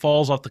he like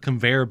falls off the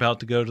conveyor belt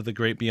to go to the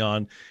great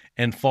beyond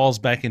and falls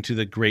back into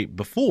the great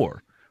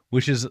before,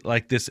 which is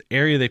like this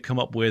area they've come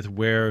up with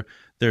where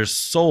there's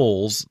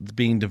souls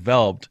being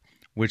developed,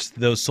 which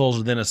those souls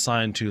are then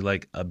assigned to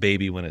like a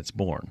baby when it's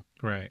born.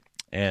 Right.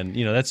 And,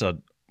 that's a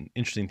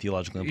interesting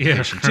theological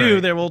implication too.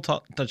 There, we'll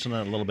touch on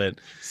that a little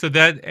bit. So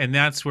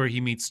that's where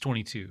he meets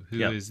 22,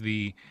 who is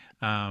the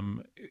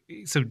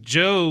so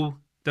Joe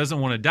doesn't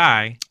want to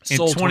die, and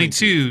Soul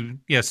 22,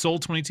 Soul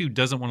 22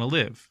 doesn't want to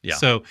live. Yeah.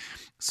 So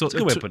that's a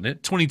good way of putting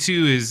it.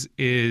 22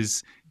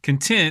 is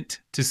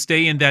content to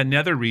stay in that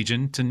nether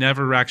region, to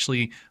never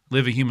actually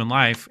live a human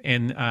life,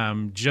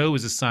 and Joe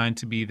is assigned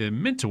to be the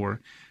mentor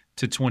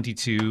to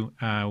 22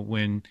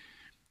 when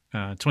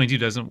 22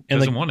 doesn't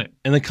want it.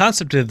 And the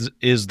concept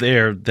is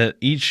there that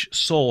each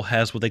soul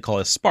has what they call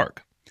a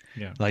spark.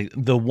 Yeah. Like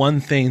the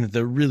one thing that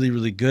they're really,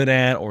 really good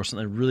at, or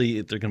something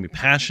really they're going to be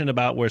passionate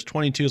about, whereas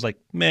 22 is like,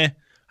 meh,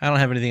 I don't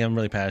have anything I'm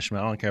really passionate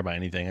about. I don't care about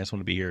anything. I just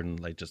want to be here and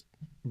like just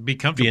be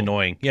comfortable. Be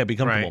annoying. Yeah, be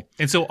comfortable. Right.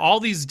 And so all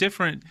these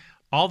different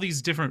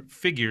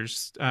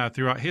figures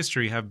throughout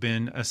history have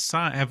been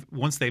assigned,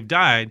 once they've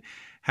died,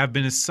 have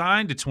been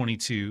assigned to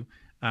 22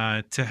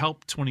 to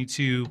help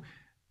 22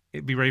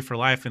 be ready for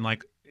life. And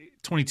like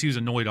 22's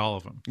annoyed all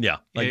of them. Yeah,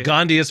 like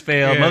Gandhi has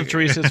failed, Mother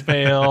Teresa's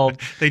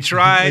failed. They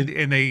tried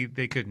and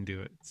they couldn't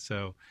do it.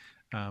 So,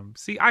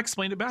 see, I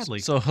explained it badly.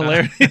 So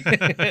hilarity,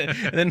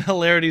 and then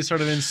hilarity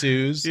sort of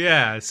ensues.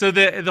 Yeah. So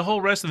the whole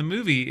rest of the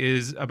movie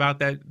is about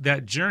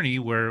that journey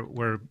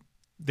where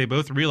they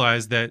both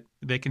realize that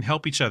they can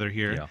help each other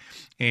here. Yeah.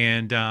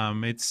 And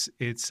it's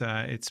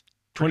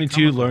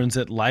 22 learns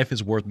that life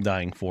is worth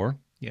dying for.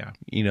 Yeah.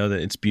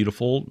 That it's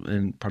beautiful,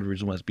 and part of the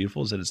reason why it's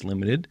beautiful is that it's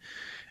limited.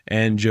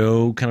 And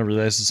Joe kind of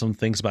realizes some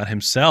things about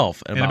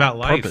himself and about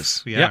life.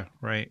 Purpose. Yeah,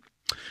 right.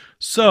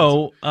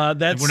 So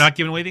we're not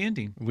giving away the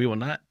ending. We will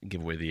not give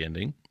away the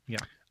ending. Yeah.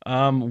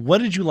 What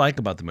did you like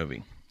about the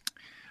movie?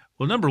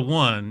 Well, number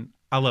one,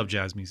 I love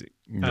jazz music.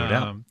 No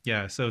doubt.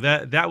 Yeah, so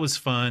that was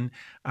fun.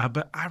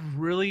 But I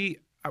really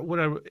a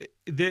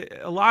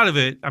lot of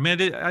it. I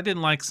mean, I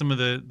didn't like some of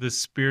the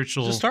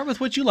spiritual. Just start with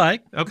what you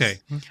like. Okay,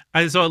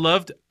 so I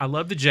loved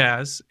the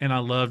jazz, and I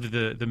loved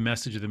the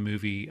message of the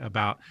movie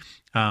about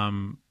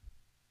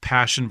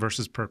passion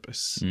versus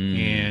purpose,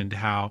 and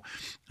how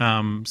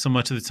so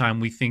much of the time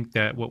we think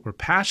that what we're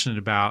passionate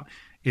about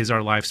is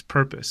our life's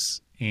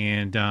purpose,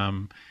 and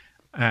the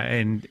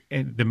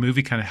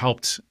movie kind of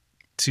helped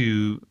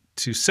to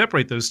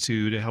separate those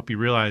two, to help you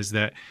realize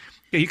that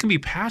you can be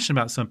passionate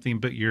about something,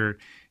 but your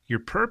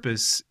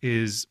purpose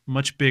is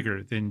much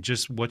bigger than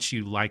just what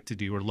you like to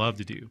do or love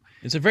to do.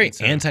 It's a very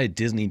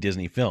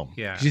anti-Disney film.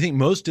 Yeah. Because you think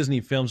most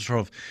Disney films are sort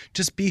of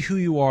just be who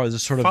you are.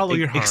 This sort of follow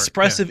your heart.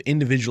 Expressive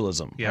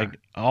individualism. Yeah. Like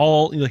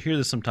you'll hear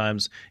this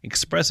sometimes.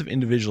 Expressive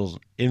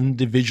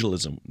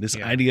individualism. This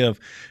idea of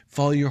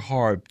follow your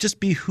heart. Just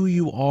be who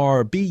you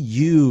are. Be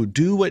you.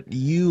 Do what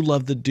you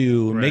love to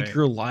do. Right. Make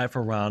your life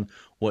around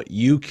what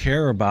you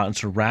care about, and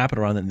sort of wrap it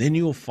around that. And then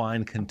you will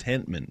find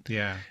contentment.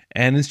 Yeah.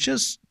 And it's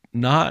just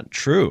not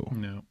true.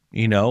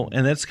 No.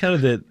 And that's kind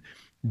of that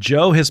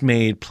Joe has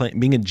made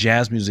being a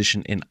jazz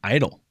musician an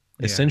idol,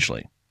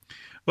 essentially.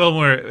 Well,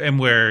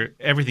 where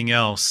everything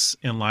else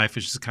in life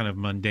is just kind of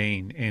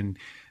mundane, and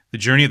the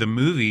journey of the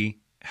movie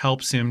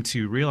helps him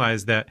to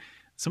realize that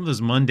some of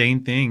those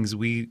mundane things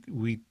we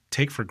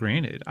take for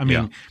granted. I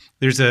mean,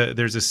 there's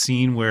a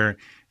scene where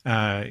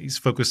he's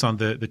focused on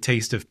the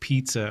taste of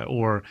pizza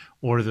or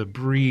the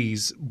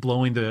breeze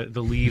blowing the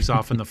leaves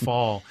off in the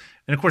fall.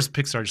 And of course,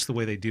 Pixar, just the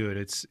way they do it,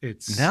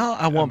 it's now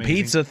I want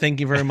amazing. Pizza. Thank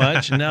you very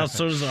much. And now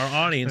so does our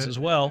audience as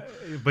well.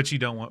 But you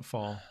don't want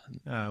fall.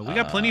 We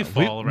got plenty of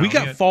fall around. We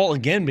got fall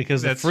again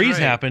because the freeze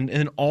happened, and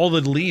then all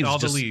the leaves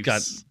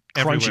got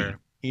crunchy.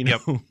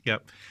 Everywhere.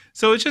 Yep.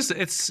 So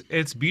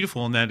it's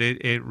beautiful in that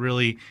it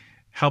really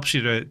helps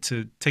you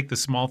to take the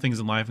small things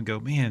in life and go,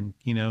 man,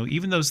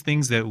 even those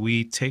things that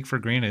we take for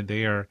granted,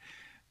 they're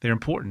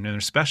important and they're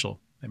special.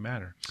 They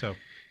matter. So.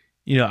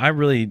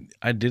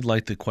 I did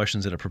like the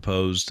questions that are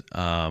proposed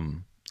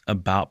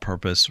about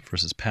purpose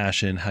versus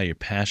passion, how your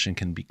passion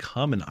can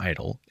become an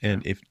idol,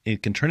 and if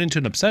it can turn into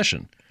an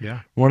obsession.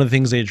 Yeah. One of the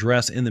things they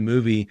address in the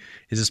movie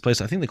is this place,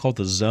 I think they call it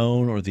the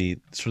zone, or the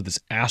sort of this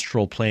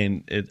astral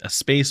plane, a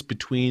space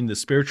between the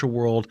spiritual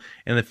world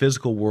and the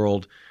physical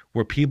world,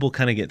 where people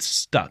kind of get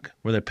stuck,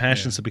 where their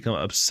passions have become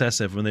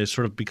obsessive, when they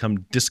sort of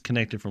become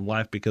disconnected from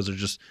life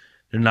because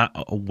they're not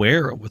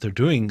aware of what they're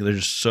doing. They're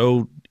just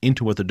so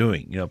into what they're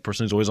doing. A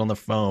person who's always on the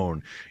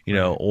phone,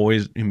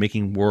 always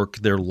making work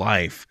their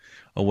life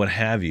or what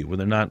have you, where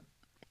they're not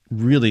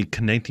really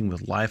connecting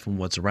with life and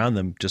what's around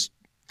them, just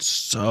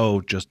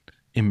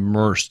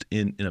immersed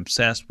in and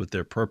obsessed with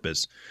their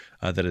purpose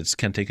that it's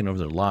kind of taken over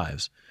their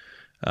lives.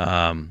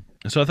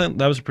 So I think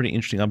that was a pretty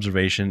interesting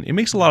observation. It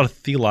makes a lot of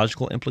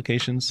theological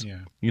implications.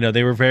 Yeah.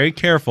 They were very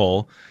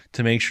careful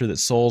to make sure that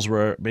souls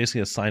were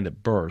basically assigned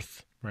at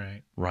birth.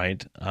 right,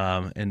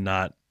 and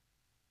not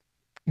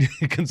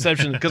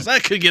conception, because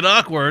that could get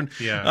awkward.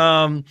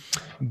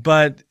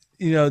 But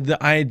the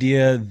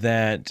idea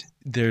that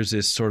there's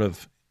this sort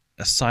of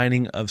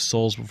assigning of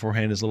souls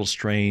beforehand is a little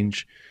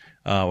strange,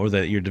 or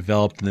that you're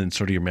developed and then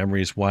sort of your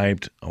memory is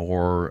wiped,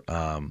 or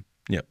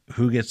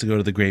who gets to go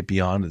to the great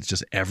beyond? It's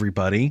just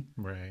everybody,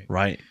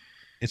 right?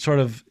 It's sort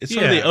of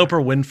the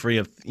Oprah Winfrey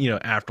of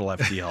afterlife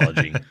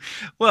theology.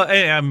 Well,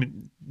 I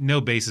mean, no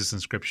basis in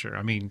Scripture.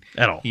 I mean,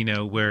 at all.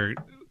 Where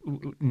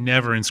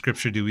never in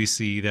Scripture do we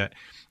see that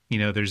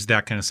there's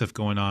that kind of stuff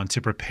going on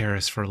to prepare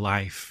us for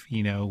life.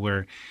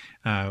 Where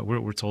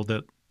we're told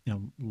that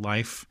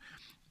life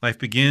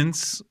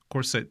begins, of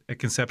course, at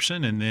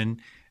conception, and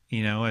then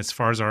as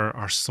far as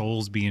our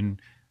souls being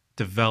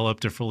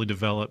developed or fully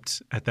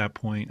developed at that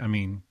point. I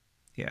mean,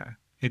 yeah.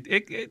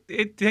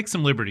 It takes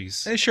some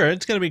liberties. Sure,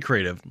 it's going to be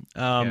creative.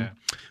 But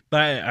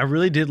I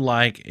really did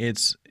like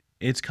its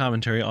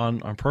commentary on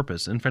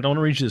purpose. In fact, I want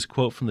to read you this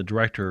quote from the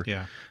director.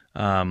 Yeah.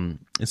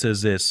 It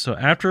says this. So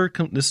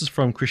this is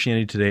from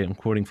Christianity Today. I'm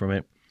quoting from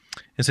it.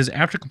 It says,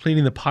 after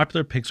completing the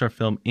popular Pixar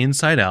film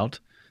Inside Out,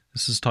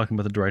 this is talking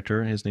about the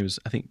director. His name is,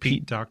 I think,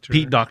 Pete Docter.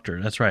 Pete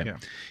Docter, that's right. Yeah.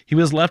 He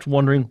was left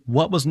wondering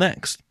what was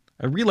next.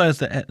 I realized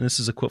that, and this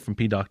is a quote from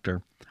Pete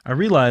Docter, I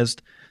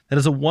realized that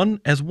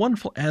as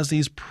wonderful as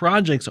these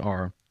projects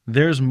are,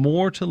 there's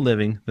more to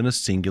living than a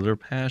singular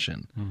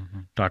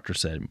passion, Docter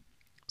said.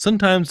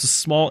 Sometimes the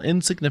small,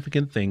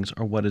 insignificant things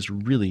are what is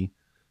really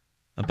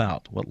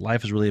about, what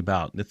life is really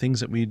about, the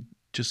things that we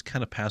just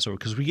kind of pass over,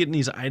 because we get in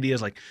these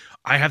ideas like,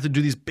 I have to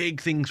do these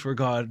big things for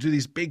God, do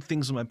these big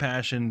things with my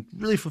passion,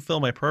 really fulfill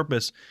my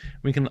purpose.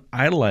 We can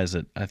idolize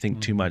it, I think,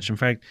 too much. In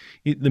fact,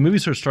 the movie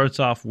sort of starts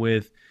off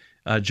with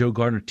Joe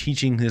Gardner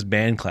teaching his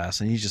band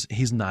class, and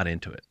he's not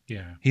into it.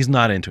 Yeah, he's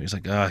not into it. He's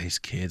like, oh, these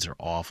kids are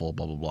awful,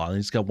 blah blah blah. And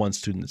he's got one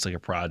student that's like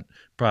a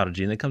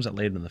prodigy, and that comes out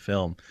later in the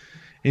film.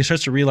 And he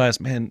starts to realize,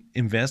 man,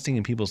 investing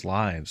in people's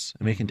lives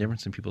and making a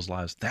difference in people's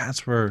lives,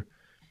 that's what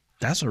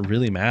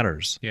really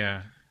matters.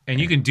 Yeah,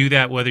 and you can do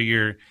that whether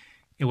you're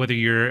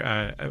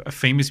a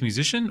famous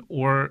musician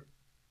or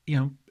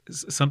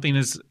something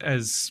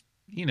as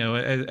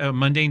a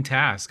mundane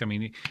task. I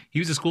mean, he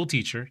was a school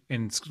teacher,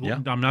 and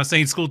I'm not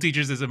saying school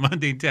teachers is a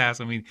mundane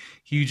task. I mean,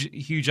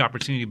 huge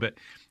opportunity, but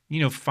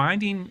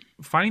finding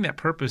that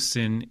purpose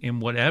in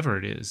whatever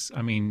it is.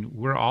 I mean,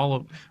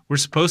 we're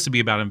supposed to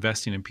be about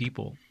investing in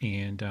people,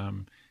 and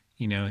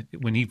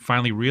when he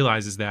finally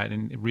realizes that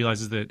and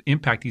realizes the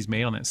impact he's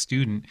made on that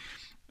student,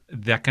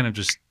 that kind of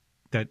just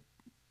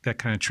that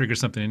kind of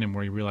triggers something in him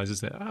where he realizes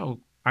that, oh,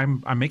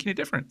 I'm making a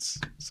difference.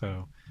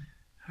 So,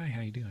 hi,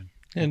 how you doing?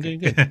 Yeah, doing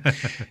good.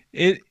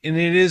 It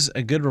is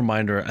a good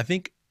reminder. I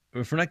think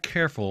if we're not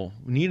careful,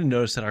 we need to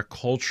notice that our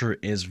culture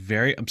is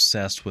very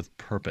obsessed with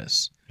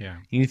purpose. Yeah.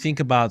 You think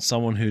about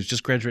someone who's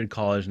just graduated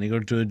college and they go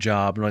to a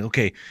job and they're like,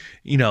 okay,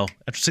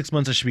 after 6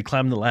 months I should be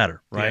climbing the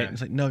ladder, right? Yeah.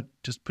 It's like, no,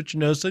 just put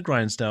your nose to the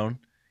grindstone.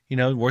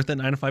 Work that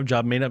 9-to-5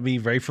 job may not be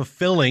very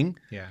fulfilling.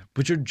 Yeah.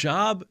 But your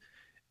job,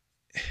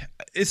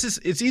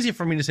 it's easy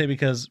for me to say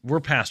because we're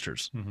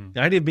pastors. Mm-hmm.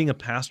 The idea of being a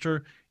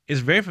pastor is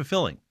very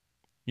fulfilling.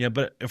 Yeah,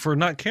 but if we're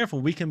not careful,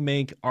 we can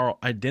make our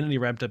identity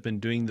wrapped up in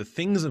doing the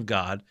things of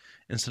God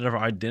instead of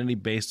our identity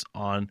based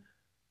on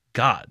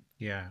God.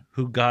 Yeah.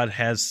 Who God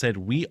has said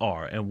we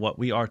are and what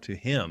we are to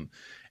Him.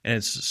 And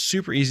it's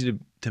super easy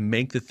to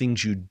make the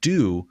things you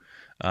do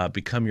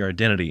become your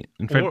identity.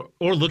 In fact,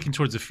 or looking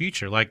towards the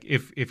future. Like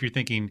if you're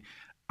thinking,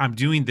 I'm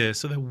doing this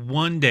so that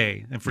one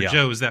day, and for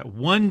Joe, is that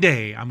one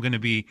day I'm going to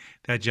be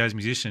that jazz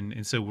musician.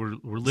 And so we're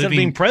living. Instead of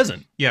being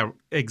present. Yeah,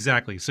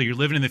 exactly. So you're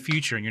living in the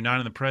future and you're not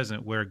in the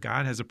present, where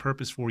God has a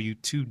purpose for you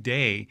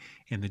today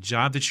in the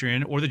job that you're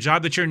in or the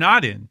job that you're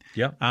not in.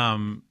 Yeah.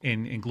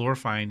 And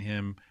glorifying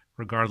Him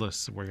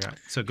regardless of where you're at.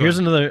 So here's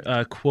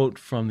another quote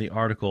from the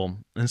article.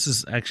 And this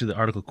is actually the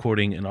article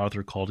quoting an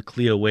author called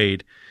Cleo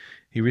Wade.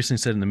 He recently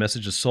said in The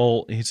Message of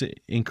Soul, he's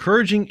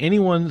encouraging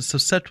anyone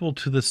susceptible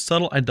to the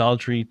subtle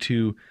idolatry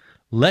to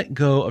let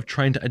go of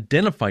trying to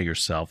identify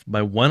yourself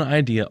by one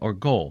idea or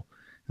goal.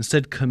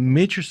 Instead,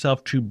 commit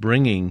yourself to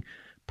bringing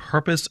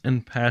purpose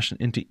and passion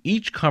into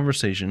each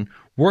conversation,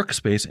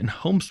 workspace, and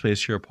home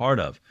space you're a part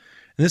of.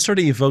 And this sort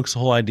of evokes the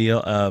whole idea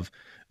of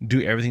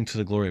do everything to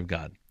the glory of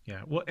God.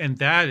 Yeah, well, and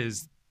that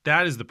is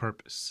the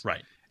purpose,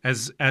 right?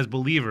 As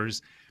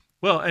believers,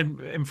 well,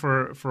 and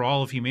for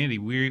all of humanity,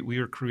 we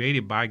are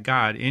created by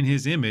God in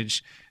His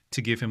image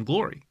to give Him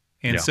glory.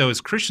 And so,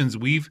 as Christians,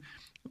 we've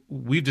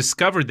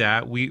discovered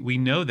that we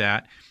know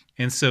that,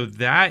 and so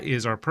that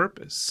is our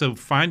purpose. So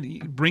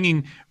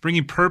bringing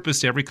purpose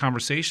to every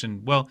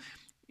conversation. Well,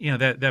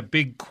 that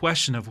big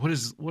question of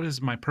what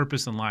is my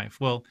purpose in life?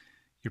 Well,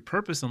 your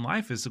purpose in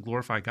life is to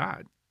glorify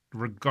God,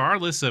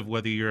 regardless of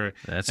whether you're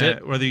a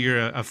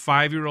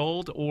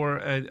 5-year-old or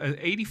a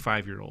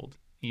 85-year-old.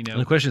 And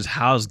the question is,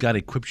 how has God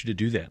equipped you to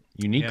do that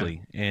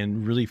uniquely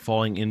and really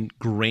falling in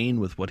grain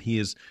with what He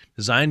has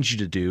designed you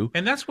to do?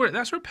 And that's where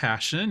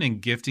passion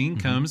and gifting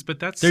comes. But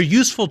they're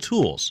useful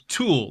tools.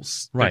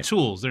 Tools, right? They're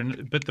tools.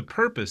 But the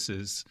purpose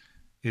is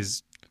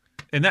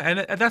And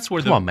that's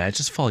where Come on, Matt,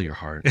 just follow your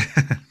heart.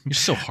 You're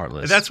so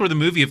heartless. That's where the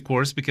movie, of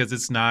course, because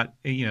it's not,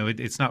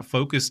 it's not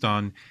focused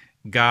on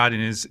God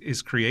and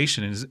his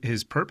creation and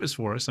his purpose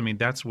for us. I mean,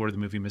 that's where the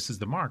movie misses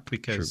the mark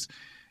because,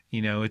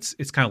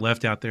 it's kind of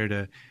left out there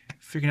to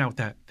figuring out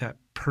what that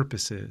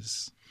purpose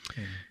is.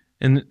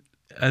 And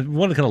I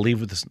want to kind of leave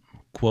with this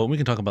quote. We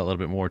can talk about it a little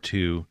bit more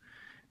too.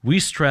 We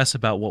stress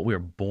about what we are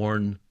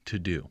born to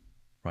do.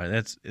 Right,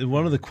 that's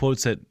one of the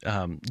quotes that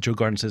Joe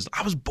Garden says,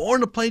 I was born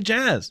to play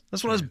jazz.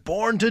 That's what I was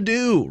born to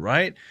do,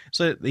 right?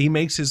 So he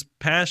makes his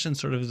passion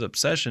sort of his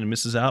obsession and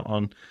misses out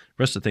on the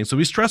rest of the things. So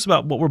we stress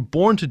about what we're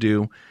born to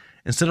do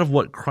instead of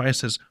what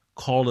Christ has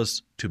called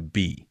us to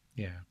be.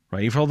 Yeah.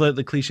 Right? You've heard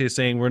the cliche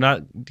saying, we're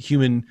not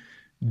human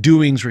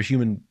doings, we're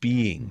human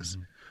beings.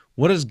 Mm-hmm.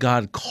 What has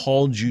God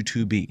called you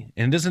to be?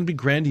 And it doesn't be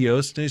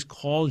grandiose. He's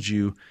called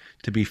you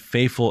to be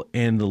faithful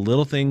in the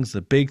little things,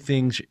 the big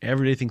things, your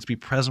everyday things. Be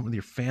present with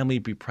your family.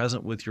 Be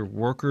present with your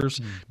workers,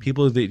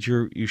 people that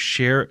you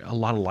share a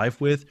lot of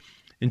life with,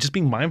 and just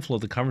being mindful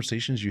of the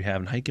conversations you have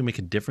and how you can make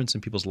a difference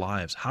in people's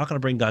lives. How can I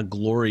bring God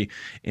glory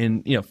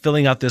in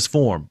filling out this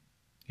form,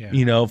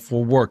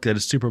 for work that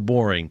is super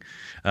boring?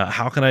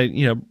 How can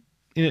I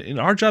in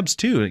our jobs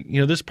too,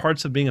 there's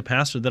parts of being a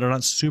pastor that are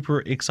not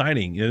super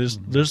exciting.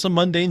 There's some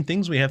mundane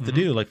things we have to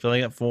do, like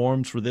filling out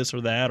forms for this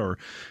or that, or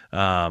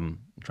I'm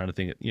trying to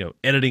think,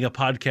 editing a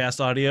podcast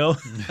audio.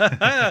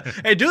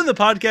 Hey, doing the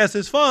podcast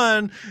is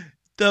fun.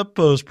 The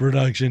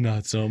post-production,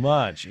 not so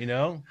much,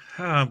 Oh,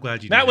 I'm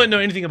glad you Matt wouldn't know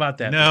anything about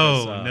that.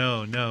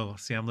 No.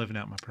 See, I'm living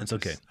out my purpose. It's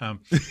okay.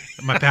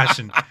 My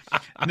passion.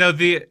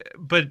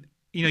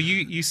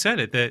 You said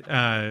it,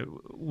 that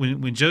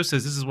when Joe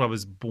says, this is what I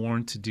was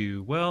born to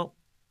do. Well,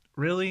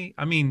 really?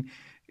 I mean,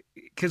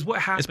 because what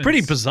happens? It's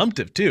pretty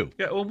presumptive too.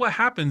 Yeah. Well, what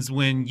happens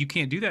when you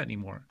can't do that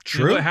anymore?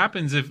 True. What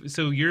happens if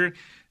you're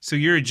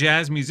a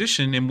jazz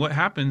musician, and what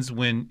happens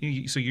when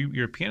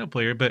you're a piano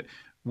player, but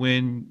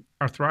when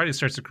arthritis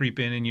starts to creep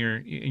in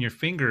your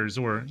fingers,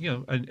 or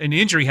an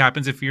injury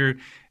happens if you're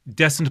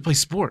destined to play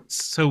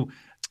sports. So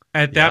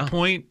at that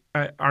point,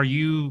 are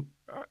you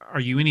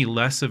any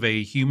less of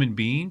a human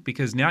being?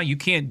 Because now you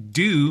can't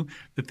do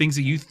the things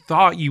that you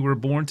thought you were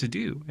born to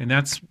do. And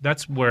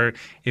that's where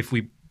if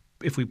we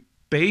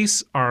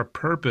base our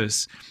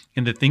purpose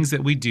in the things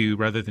that we do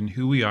rather than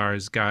who we are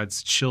as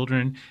God's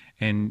children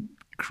and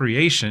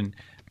creation,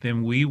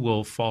 then we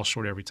will fall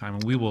short every time,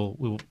 and we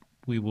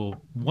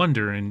will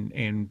wonder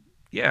and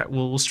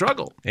we'll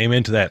struggle.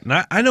 Amen to that.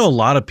 And I know a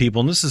lot of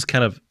people, and this is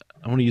kind of,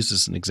 I want to use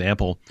this as an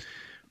example.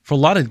 For a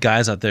lot of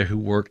guys out there who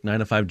work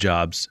 9-to-5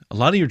 jobs, a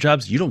lot of your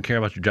jobs, you don't care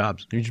about your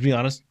jobs. Can you just be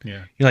honest?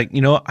 Yeah. You're like,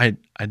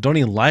 I don't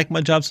even like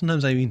my job.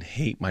 Sometimes I even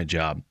hate my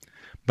job.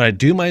 But I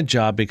do my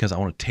job because I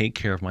want to take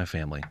care of my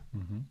family.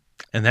 Mm-hmm.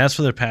 And that's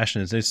where their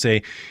passion is. They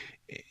say,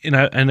 and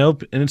I know,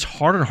 and it's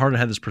harder and harder to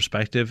have this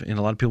perspective, and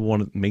a lot of people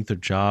want to make their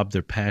job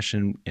their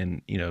passion,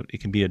 and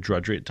it can be a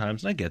drudgery at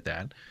times, and I get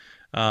that.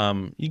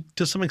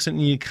 To some extent,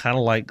 you kind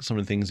of like some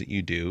of the things that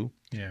you do.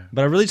 Yeah.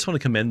 But I really just want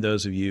to commend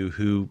those of you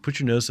who put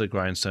your nose to the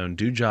grindstone,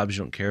 do jobs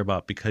you don't care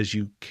about because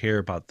you care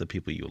about the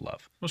people you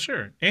love. Well,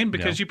 sure. And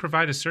because you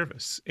provide a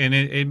service. And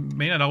it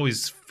may not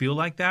always feel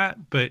like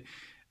that, but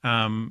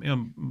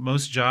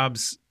most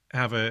jobs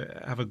have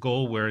a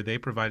goal where they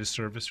provide a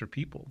service for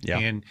people. Yeah.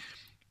 And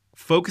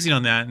focusing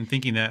on that and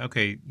thinking that,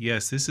 okay,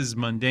 yes, this is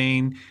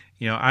mundane.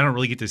 I don't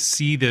really get to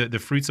see the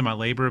fruits of my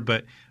labor,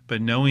 but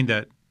knowing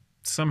that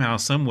somehow,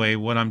 some way,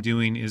 what I'm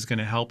doing is going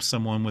to help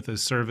someone with a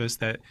service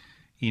that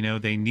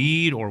they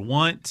need or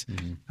want.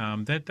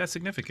 Mm-hmm. That's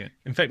significant.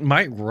 In fact,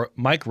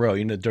 Mike Rowe,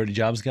 the Dirty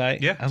Jobs guy.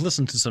 Yeah, I've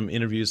listened to some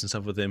interviews and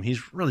stuff with him.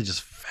 He's really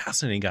just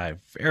fascinating guy.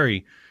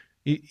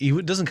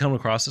 He doesn't come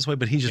across this way,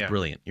 but he's just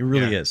brilliant. He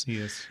really is. He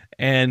is.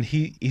 And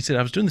he said,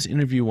 I was doing this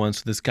interview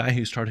once with this guy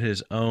who started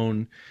his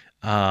own.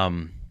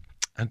 I'm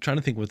trying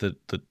to think with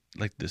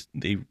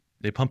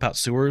they pump out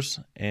sewers,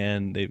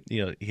 and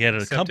he had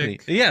a company.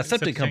 Yeah,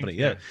 septic company.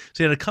 Yeah. So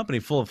he had a company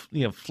full of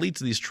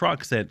fleets of these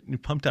trucks that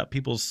pumped out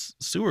people's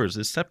sewers.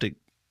 This septic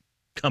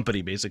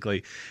company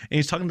basically. And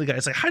he's talking to the guy.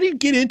 It's like, how do you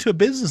get into a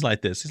business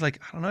like this? He's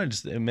like, I don't know. I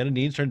just met a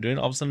need, started doing it.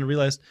 All of a sudden I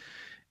realized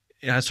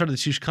I started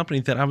this huge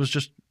company that I was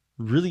just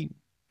really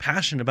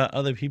passionate about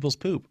other people's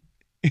poop.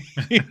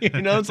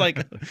 It's like,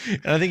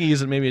 and I think he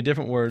used maybe a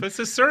different word. But it's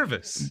a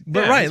service.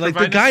 But right, like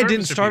the guy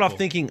didn't start off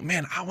thinking,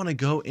 man, I want to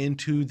go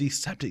into the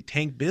septic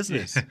tank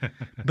business.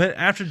 But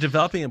after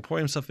developing and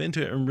pouring himself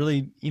into it and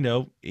really,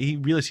 he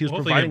realized he was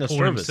providing a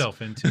service.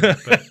 Himself into it,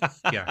 but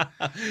yeah.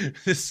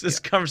 This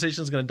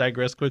conversation is going to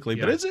digress quickly,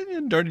 but it's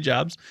in Dirty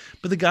Jobs.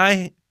 But the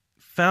guy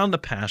found a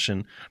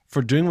passion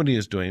for doing what he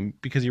was doing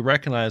because he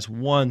recognized,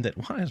 one, that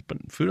he was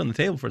putting food on the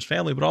table for his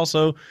family, but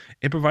also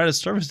it provided a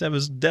service that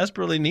was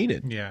desperately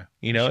needed. Yeah.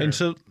 Sure. And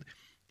so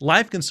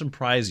life can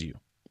surprise you.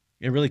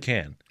 It really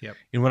can. Yep.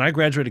 And when I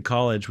graduated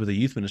college with a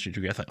youth ministry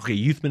degree, I thought, okay,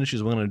 youth ministry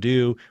is what I'm going to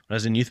do. When I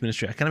was in youth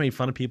ministry, I kind of made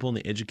fun of people in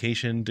the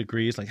education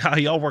degrees, like,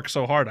 y'all work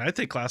so hard. I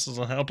take classes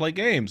on how to play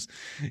games,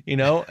 Not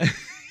all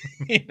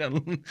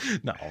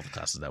the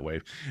classes that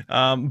way.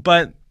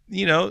 But,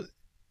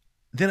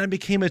 then I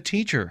became a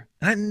teacher.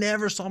 And I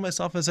never saw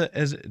myself as a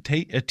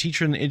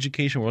teacher in the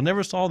education world.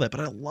 Never saw that, but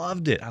I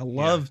loved it. I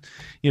loved,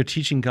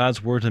 teaching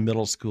God's word to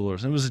middle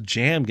schoolers. And it was a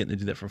jam getting to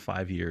do that for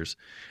 5 years.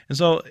 And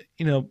so,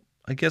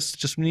 I guess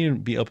just we need to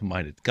be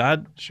open-minded.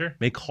 God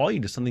may call you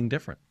to something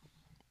different.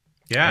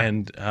 Yeah.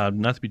 And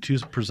not to be too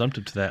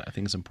presumptive to that, I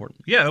think is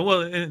important. Yeah.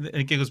 Well, and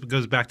it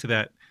goes back to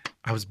that.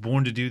 I was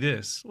born to do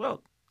this.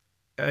 Well,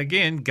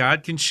 again,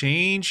 God can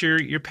change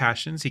your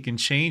passions. He can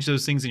change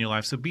those things in your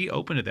life. So be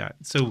open to that.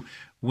 So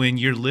when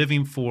you're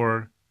living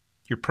for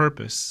your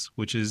purpose,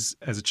 which is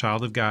as a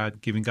child of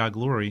God, giving God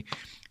glory,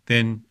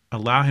 then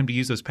allow him to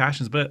use those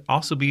passions, but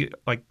also be,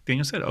 like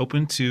Daniel said,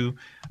 open to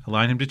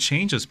allowing him to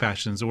change those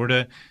passions or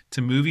to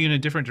move you in a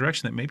different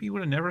direction that maybe you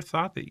would have never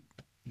thought that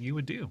you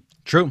would do.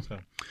 True. So.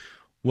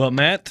 Well,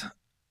 Matt,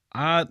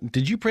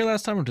 did you pray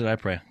last time or did I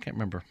pray? I can't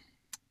remember.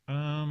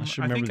 I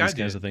should remember these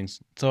kinds of things.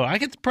 So I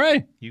get to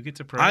pray. You get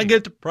to pray. I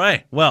get to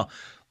pray. Well,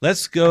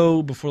 let's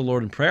go before the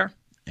Lord in prayer,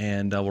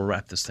 and we'll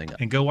wrap this thing up.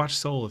 And go watch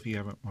Soul if you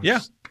haven't watched. Yeah,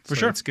 for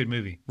sure. It's a good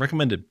movie.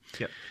 Recommended.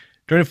 Yep.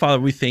 Dear Father,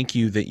 we thank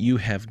you that you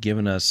have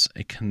given us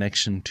a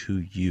connection to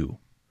you,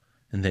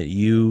 and that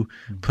you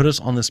put us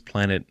on this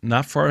planet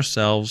not for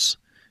ourselves,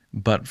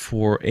 but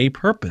for a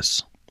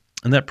purpose.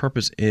 And that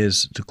purpose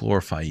is to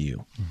glorify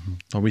you.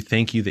 Lord, we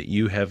thank you that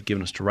you have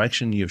given us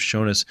direction. You have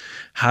shown us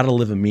how to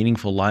live a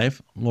meaningful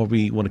life. Lord,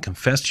 we want to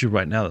confess to you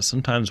right now that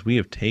sometimes we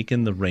have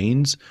taken the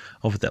reins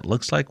of what that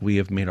looks like. We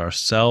have made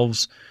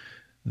ourselves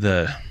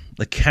the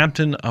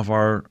captain of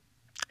our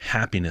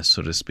happiness,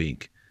 so to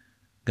speak.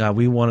 God,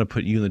 we want to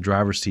put you in the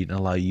driver's seat and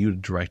allow you to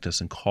direct us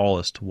and call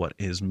us to what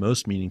is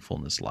most meaningful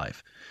in this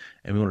life.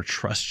 And we want to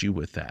trust you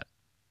with that.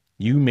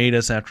 You made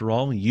us after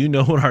all. You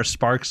know what our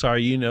sparks are.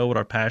 You know what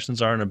our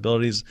passions are and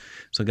abilities.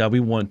 So God, we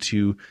want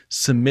to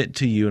submit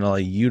to you and allow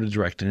you to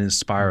direct and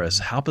inspire us.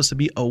 Help us to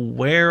be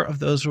aware of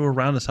those who are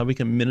around us, how we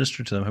can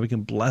minister to them, how we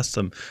can bless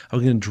them, how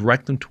we can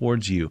direct them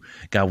towards you.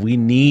 God, we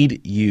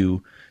need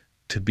you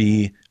to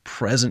be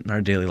present in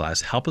our daily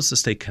lives. Help us to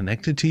stay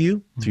connected to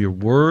you through your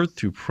word,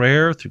 through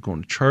prayer, through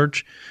going to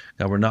church.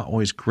 God, we're not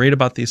always great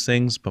about these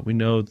things, but we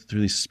know that through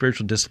these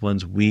spiritual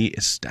disciplines, we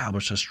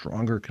establish a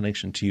stronger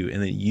connection to you,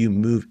 and that you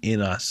move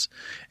in us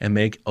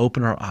and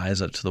open our eyes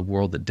up to the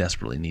world that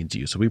desperately needs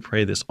you. So we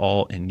pray this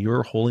all in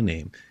your holy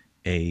name.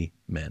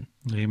 Amen.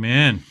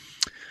 Amen.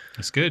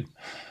 That's good.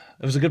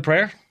 It was a good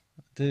prayer.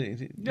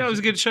 Yeah, it was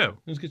a good show.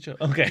 It was a good show.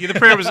 Okay. Yeah, the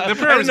prayer was good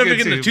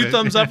getting too. The two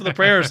thumbs up for the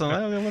prayer or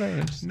something. Okay,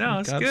 whatever. No,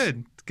 it's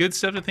good. Good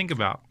stuff to think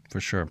about. For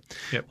sure.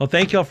 Yep. Well,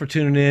 thank you all for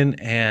tuning in,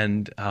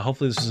 and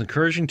hopefully this is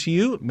encouraging to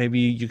you. Maybe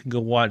you can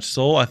go watch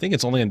Soul. I think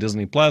it's only on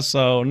Disney Plus,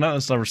 so not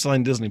necessarily we're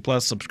selling Disney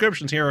Plus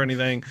subscriptions here or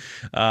anything,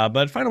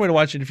 but find a way to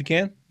watch it if you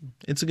can.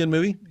 It's a good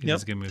movie.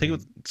 It's a good movie. Take it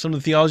with some of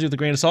the theology with a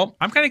grain of salt.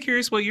 I'm kind of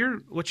curious what your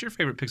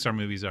favorite Pixar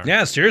movies are.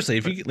 Yeah, seriously.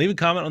 If you leave a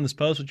comment on this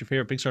post what your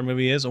favorite Pixar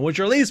movie is, and what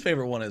your least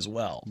favorite one as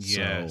well.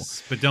 Yes,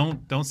 so, but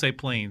don't say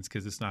Planes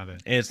because it's not a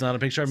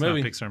Pixar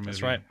movie. Not a Pixar movie.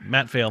 That's right.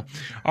 Matt failed.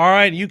 All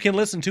right, you can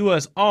listen to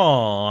us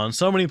on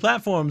so many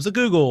platforms: the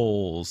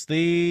Googles,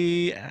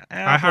 the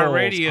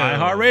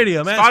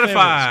iHeartRadio,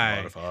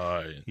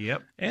 Spotify.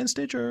 Yep, and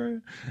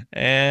Stitcher.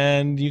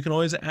 And you can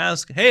always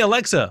ask, "Hey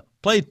Alexa,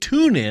 play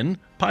TuneIn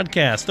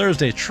podcast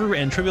Thursday, True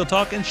and Trivial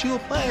Talk," and she will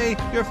play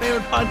your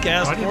favorite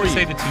podcast for you. Why do you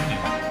say the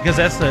TuneIn? Because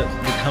that's the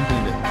company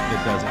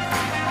that does it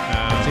for you.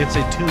 So you have to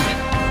say TuneIn.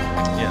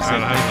 Yes,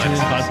 TuneIn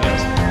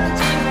podcast.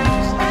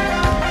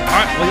 All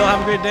right, well, y'all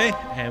have a great day,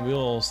 and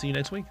we'll see you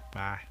next week.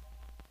 Bye.